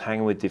circles,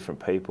 hanging with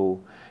different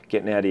people,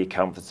 getting out of your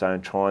comfort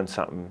zone, trying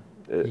something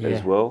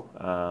as well.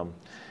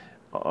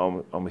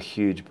 I'm a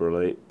huge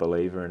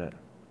believer in it.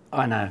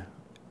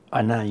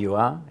 I know you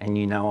are, and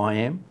you know I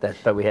am.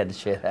 But we had to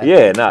share that.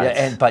 Yeah,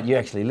 no. But you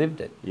actually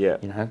lived it. Yeah.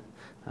 You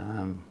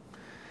know,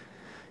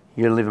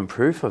 you're living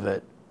proof of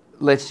it.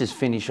 Let's just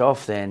finish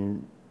off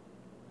then.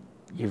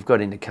 You've got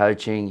into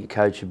coaching. You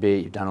coach a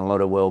bit. You've done a lot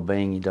of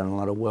well-being. You've done a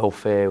lot of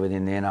welfare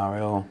within the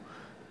NRL.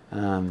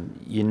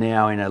 You're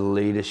now in a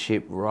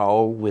leadership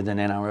role with an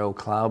NRL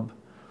club.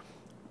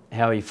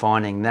 How are you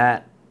finding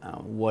that?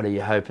 What are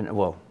you hoping?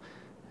 Well,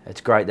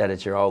 it's great that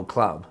it's your old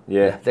club.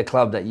 Yeah. The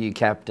club that you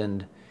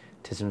captained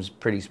to some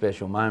pretty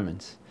special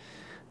moments.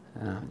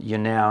 You're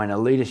now in a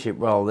leadership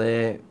role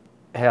there.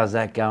 How's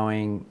that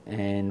going?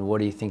 And what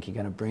do you think you're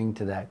going to bring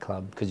to that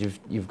club? Because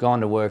you've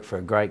gone to work for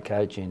a great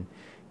coach in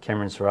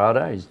Cameron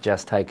Ciraldo, who's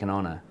just taken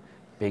on a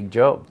big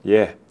job.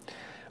 Yeah.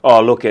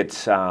 Oh, look,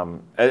 it's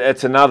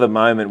another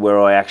moment where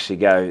I actually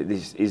go,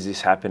 is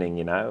this happening,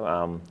 you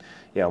know?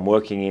 I'm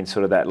working in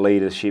sort of that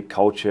leadership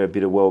culture, a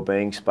bit of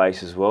well-being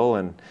space as well,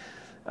 and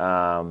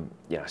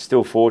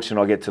still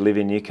fortunate I get to live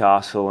in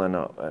Newcastle, and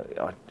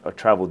I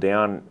travel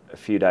down a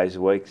few days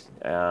a week.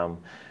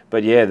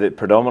 But yeah,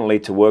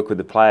 predominantly to work with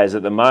the players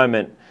at the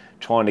moment,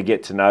 trying to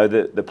get to know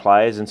the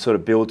players and sort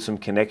of build some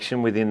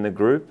connection within the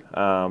group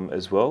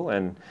as well.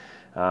 And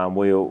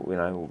we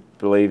all,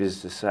 believe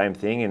is the same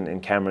thing.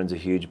 And Cameron's a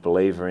huge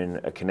believer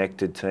in a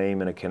connected team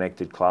and a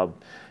connected club.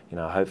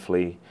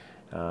 Hopefully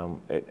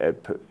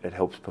it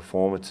helps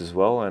performance as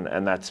well.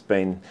 And that's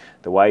been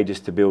the way,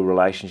 just to build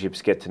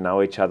relationships, get to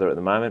know each other at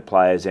the moment,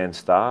 players and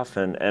staff.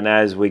 And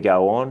as we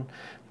go on,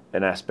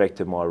 an aspect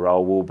of my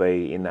role will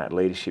be in that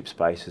leadership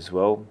space as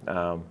well.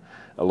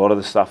 A lot of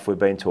the stuff we've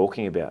been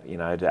talking about,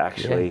 to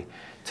actually,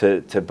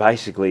 to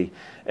basically,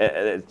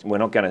 we're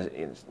not going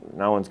to,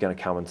 no one's going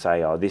to come and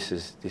say, oh,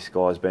 this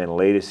guy's been a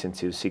leader since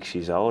he was 6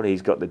 years old,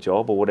 he's got the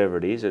job, or whatever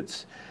it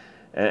is.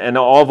 And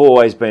I've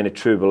always been a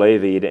true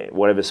believer,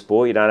 whatever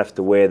sport, you don't have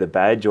to wear the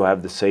badge or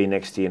have the C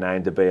next to your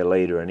name to be a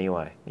leader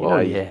anyway.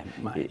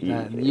 Mate.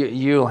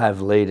 You'll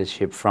have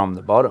leadership from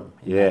the bottom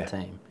in that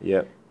team.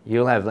 Yeah.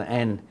 You'll have,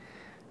 and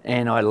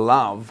I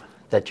love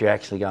that you're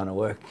actually going to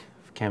work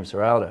for Cam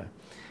Ciraldo,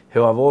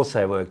 who I've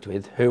also worked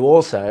with, who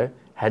also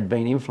had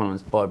been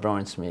influenced by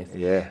Brian Smith.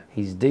 Yeah.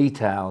 His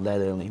detail, that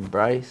early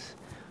embrace.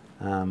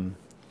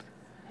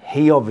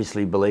 He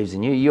obviously believes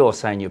in you. You're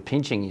saying you're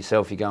pinching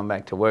yourself, you're going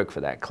back to work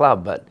for that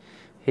club, but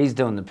he's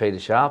doing the Peter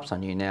Sharps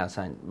on you now,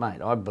 saying,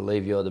 mate, I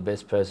believe you're the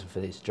best person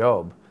for this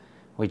job,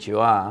 which you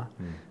are.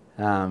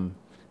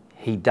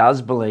 He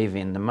does believe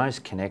in the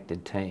most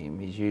connected team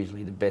is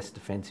usually the best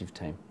defensive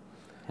team,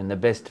 and the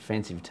best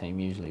defensive team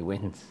usually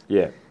wins.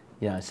 Yeah.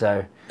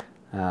 So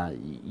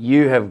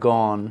you have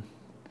gone,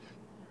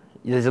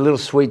 there's a little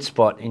sweet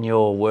spot in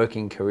your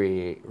working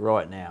career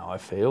right now, I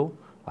feel.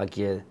 Like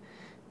you're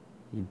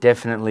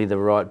definitely the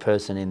right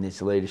person in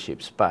this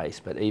leadership space,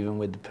 but even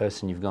with the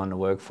person you've gone to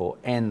work for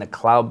and the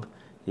club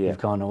you've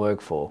gone to work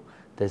for,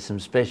 there's some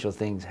special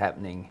things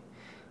happening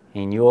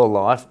in your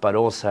life, but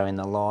also in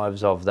the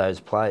lives of those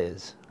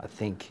players. I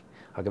think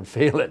I can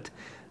feel it.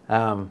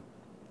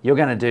 You're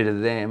going to do to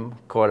them,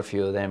 quite a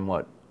few of them,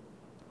 what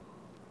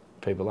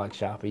people like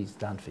Sharpie's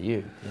done for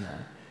you,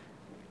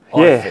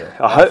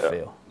 I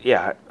feel.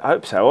 Yeah, I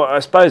hope so. I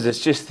suppose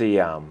it's just the,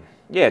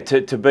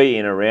 to be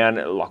in around,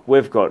 like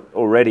we've got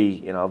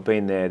already, I've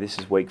been there, this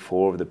is week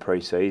 4 of the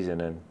pre-season,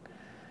 and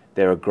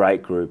they're a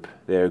great group.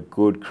 They're a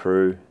good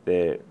crew.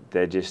 They're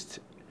just,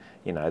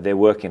 they're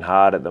working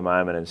hard at the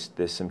moment, and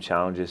there's some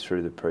challenges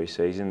through the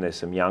pre-season. There's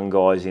some young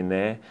guys in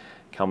there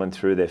coming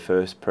through their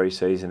first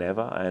pre-season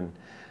ever,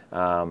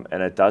 and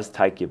it does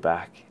take you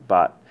back,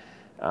 but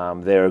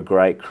they're a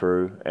great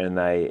crew, and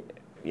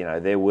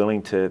they're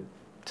willing to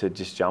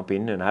just jump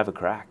in and have a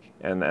crack,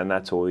 and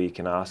that's all you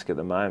can ask at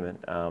the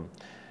moment.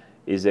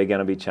 Is there going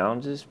to be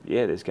challenges?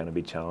 Yeah, there's going to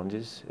be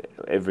challenges.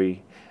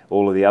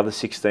 All of the other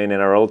 16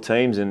 NRL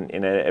teams and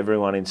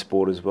everyone in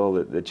sport as well,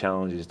 the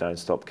challenges don't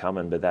stop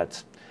coming. But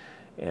that's,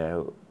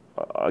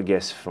 I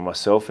guess for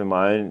myself, in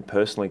my own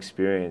personal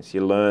experience,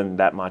 you learn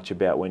that much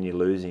about when you're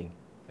losing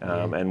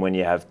and when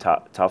you have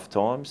tough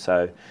times.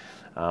 So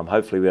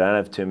hopefully we don't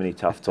have too many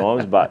tough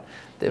times, but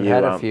they've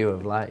had a few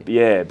of late.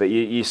 Yeah, but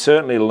you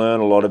certainly learn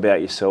a lot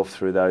about yourself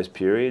through those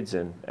periods,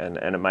 and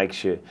it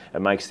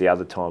makes the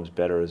other times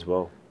better as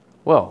well.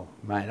 Well,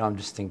 mate, I'm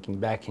just thinking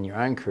back in your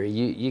own career.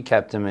 You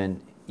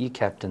captained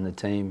the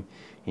team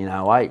in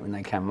 08 when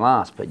they came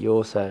last, but you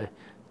also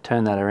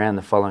turned that around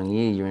the following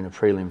year. You're in a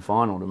prelim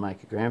final to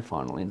make a grand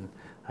final in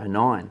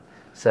 09.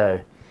 So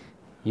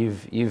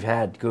you've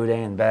had good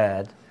and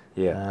bad.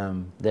 Yeah.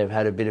 They've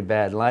had a bit of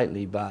bad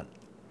lately, but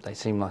they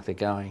seem like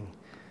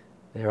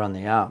they're on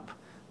the up.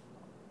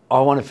 I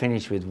want to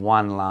finish with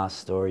one last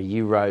story.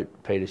 You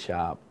wrote Peter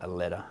Sharp a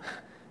letter.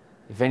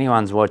 If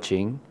anyone's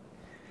watching,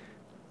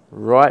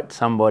 write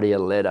somebody a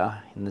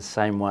letter in the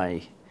same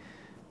way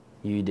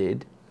you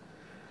did,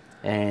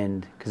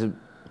 and because it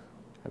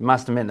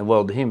must have meant the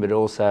world to him, but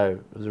also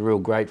it was a real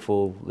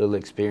grateful little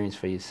experience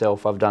for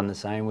yourself. I've done the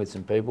same with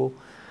some people.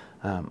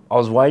 I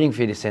was waiting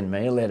for you to send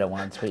me a letter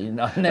once, but you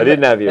know, I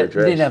didn't have your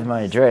address. Didn't have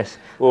my address.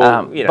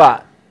 Well, you know.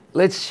 But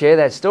let's share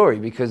that story,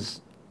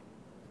 because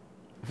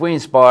if we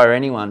inspire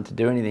anyone to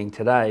do anything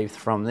today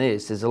from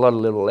this, there's a lot of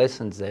little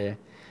lessons there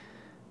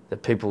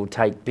that people will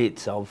take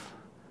bits of.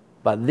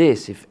 But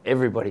this, if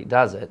everybody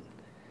does it,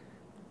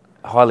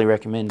 I highly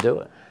recommend do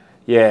it.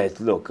 Yeah,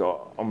 look,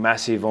 I'm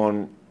massive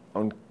on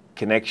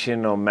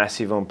connection. I'm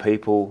massive on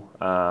people,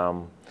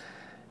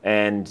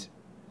 and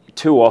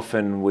too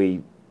often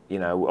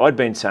I'd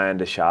been saying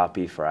to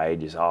Sharpie for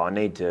ages, I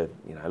need to,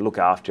 look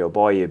after you, or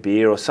buy you a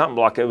beer or something.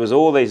 Like, it was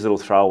all these little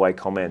throwaway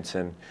comments,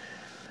 and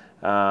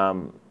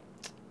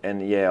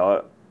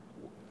yeah,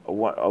 I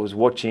was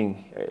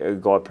watching a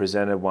guy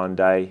presented one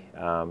day,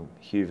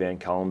 Hugh Van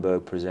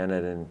Cullenberg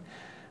presented, and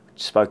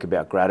spoke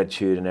about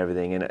gratitude and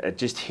everything, and it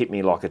just hit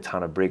me like a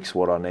ton of bricks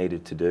what I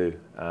needed to do,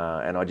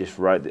 and I just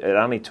wrote.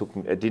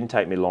 It didn't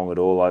take me long at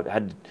all. I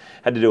had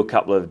to do a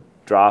couple of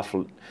draft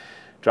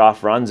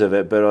runs of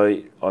it,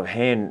 but I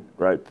hand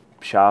wrote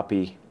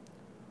Sharpie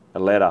a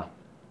letter,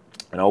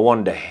 and I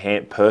wanted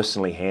to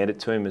personally hand it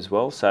to him as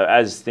well. So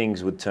as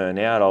things would turn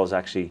out, I was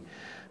actually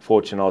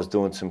fortunate. I was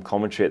doing some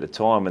commentary at the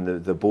time,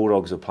 and the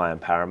Bulldogs were playing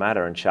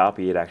Parramatta, and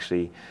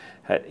Sharpie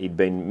he'd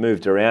been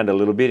moved around a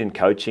little bit in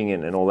coaching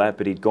and all that,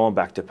 but he'd gone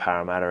back to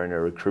Parramatta in a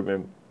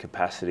recruitment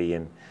capacity,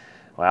 and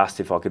I asked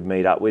if I could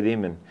meet up with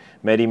him, and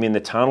met him in the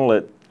tunnel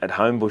at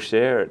Homebush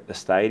there at the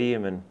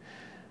stadium, and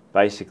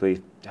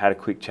basically had a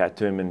quick chat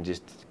to him and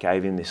just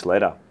gave him this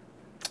letter.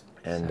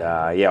 And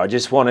I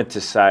just wanted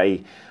to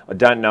say, I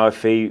don't know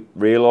if he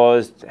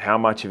realised how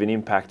much of an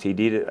impact he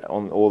did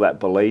on all that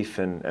belief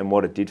and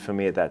what it did for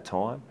me at that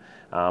time.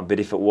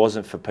 But if it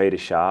wasn't for Peter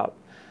Sharp,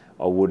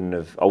 I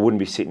wouldn't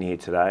be sitting here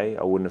today.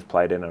 I wouldn't have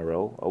played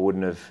NRL. I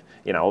wouldn't have,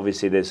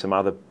 obviously there's some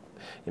other,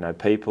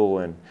 people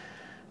and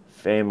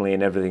family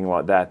and everything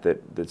like that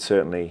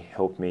certainly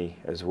helped me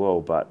as well.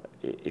 But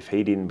if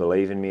he didn't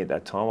believe in me at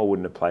that time, I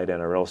wouldn't have played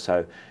NRL.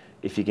 So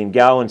if you can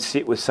go and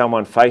sit with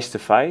someone face to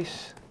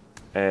face,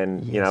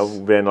 and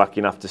we've been lucky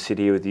enough to sit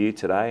here with you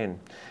today, and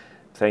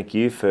thank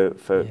you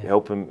for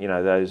helping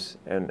those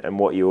and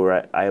what you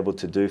were able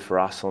to do for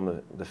us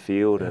on the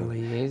field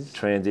and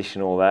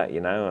transition all that.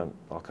 And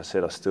like I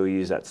said, I still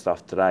use that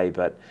stuff today.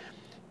 But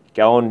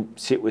go and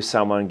sit with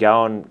someone,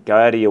 go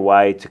out of your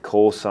way to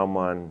call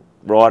someone,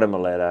 write them a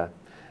letter,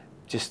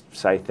 just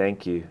say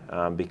thank you,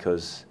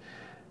 because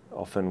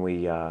often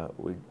we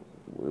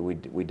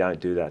don't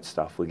do that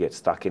stuff. We get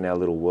stuck in our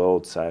little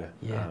world. So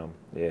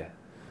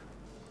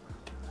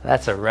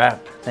That's a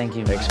wrap. Thank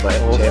you, mate. Thanks,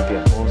 mate. Awesome.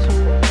 Champion.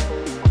 Awesome.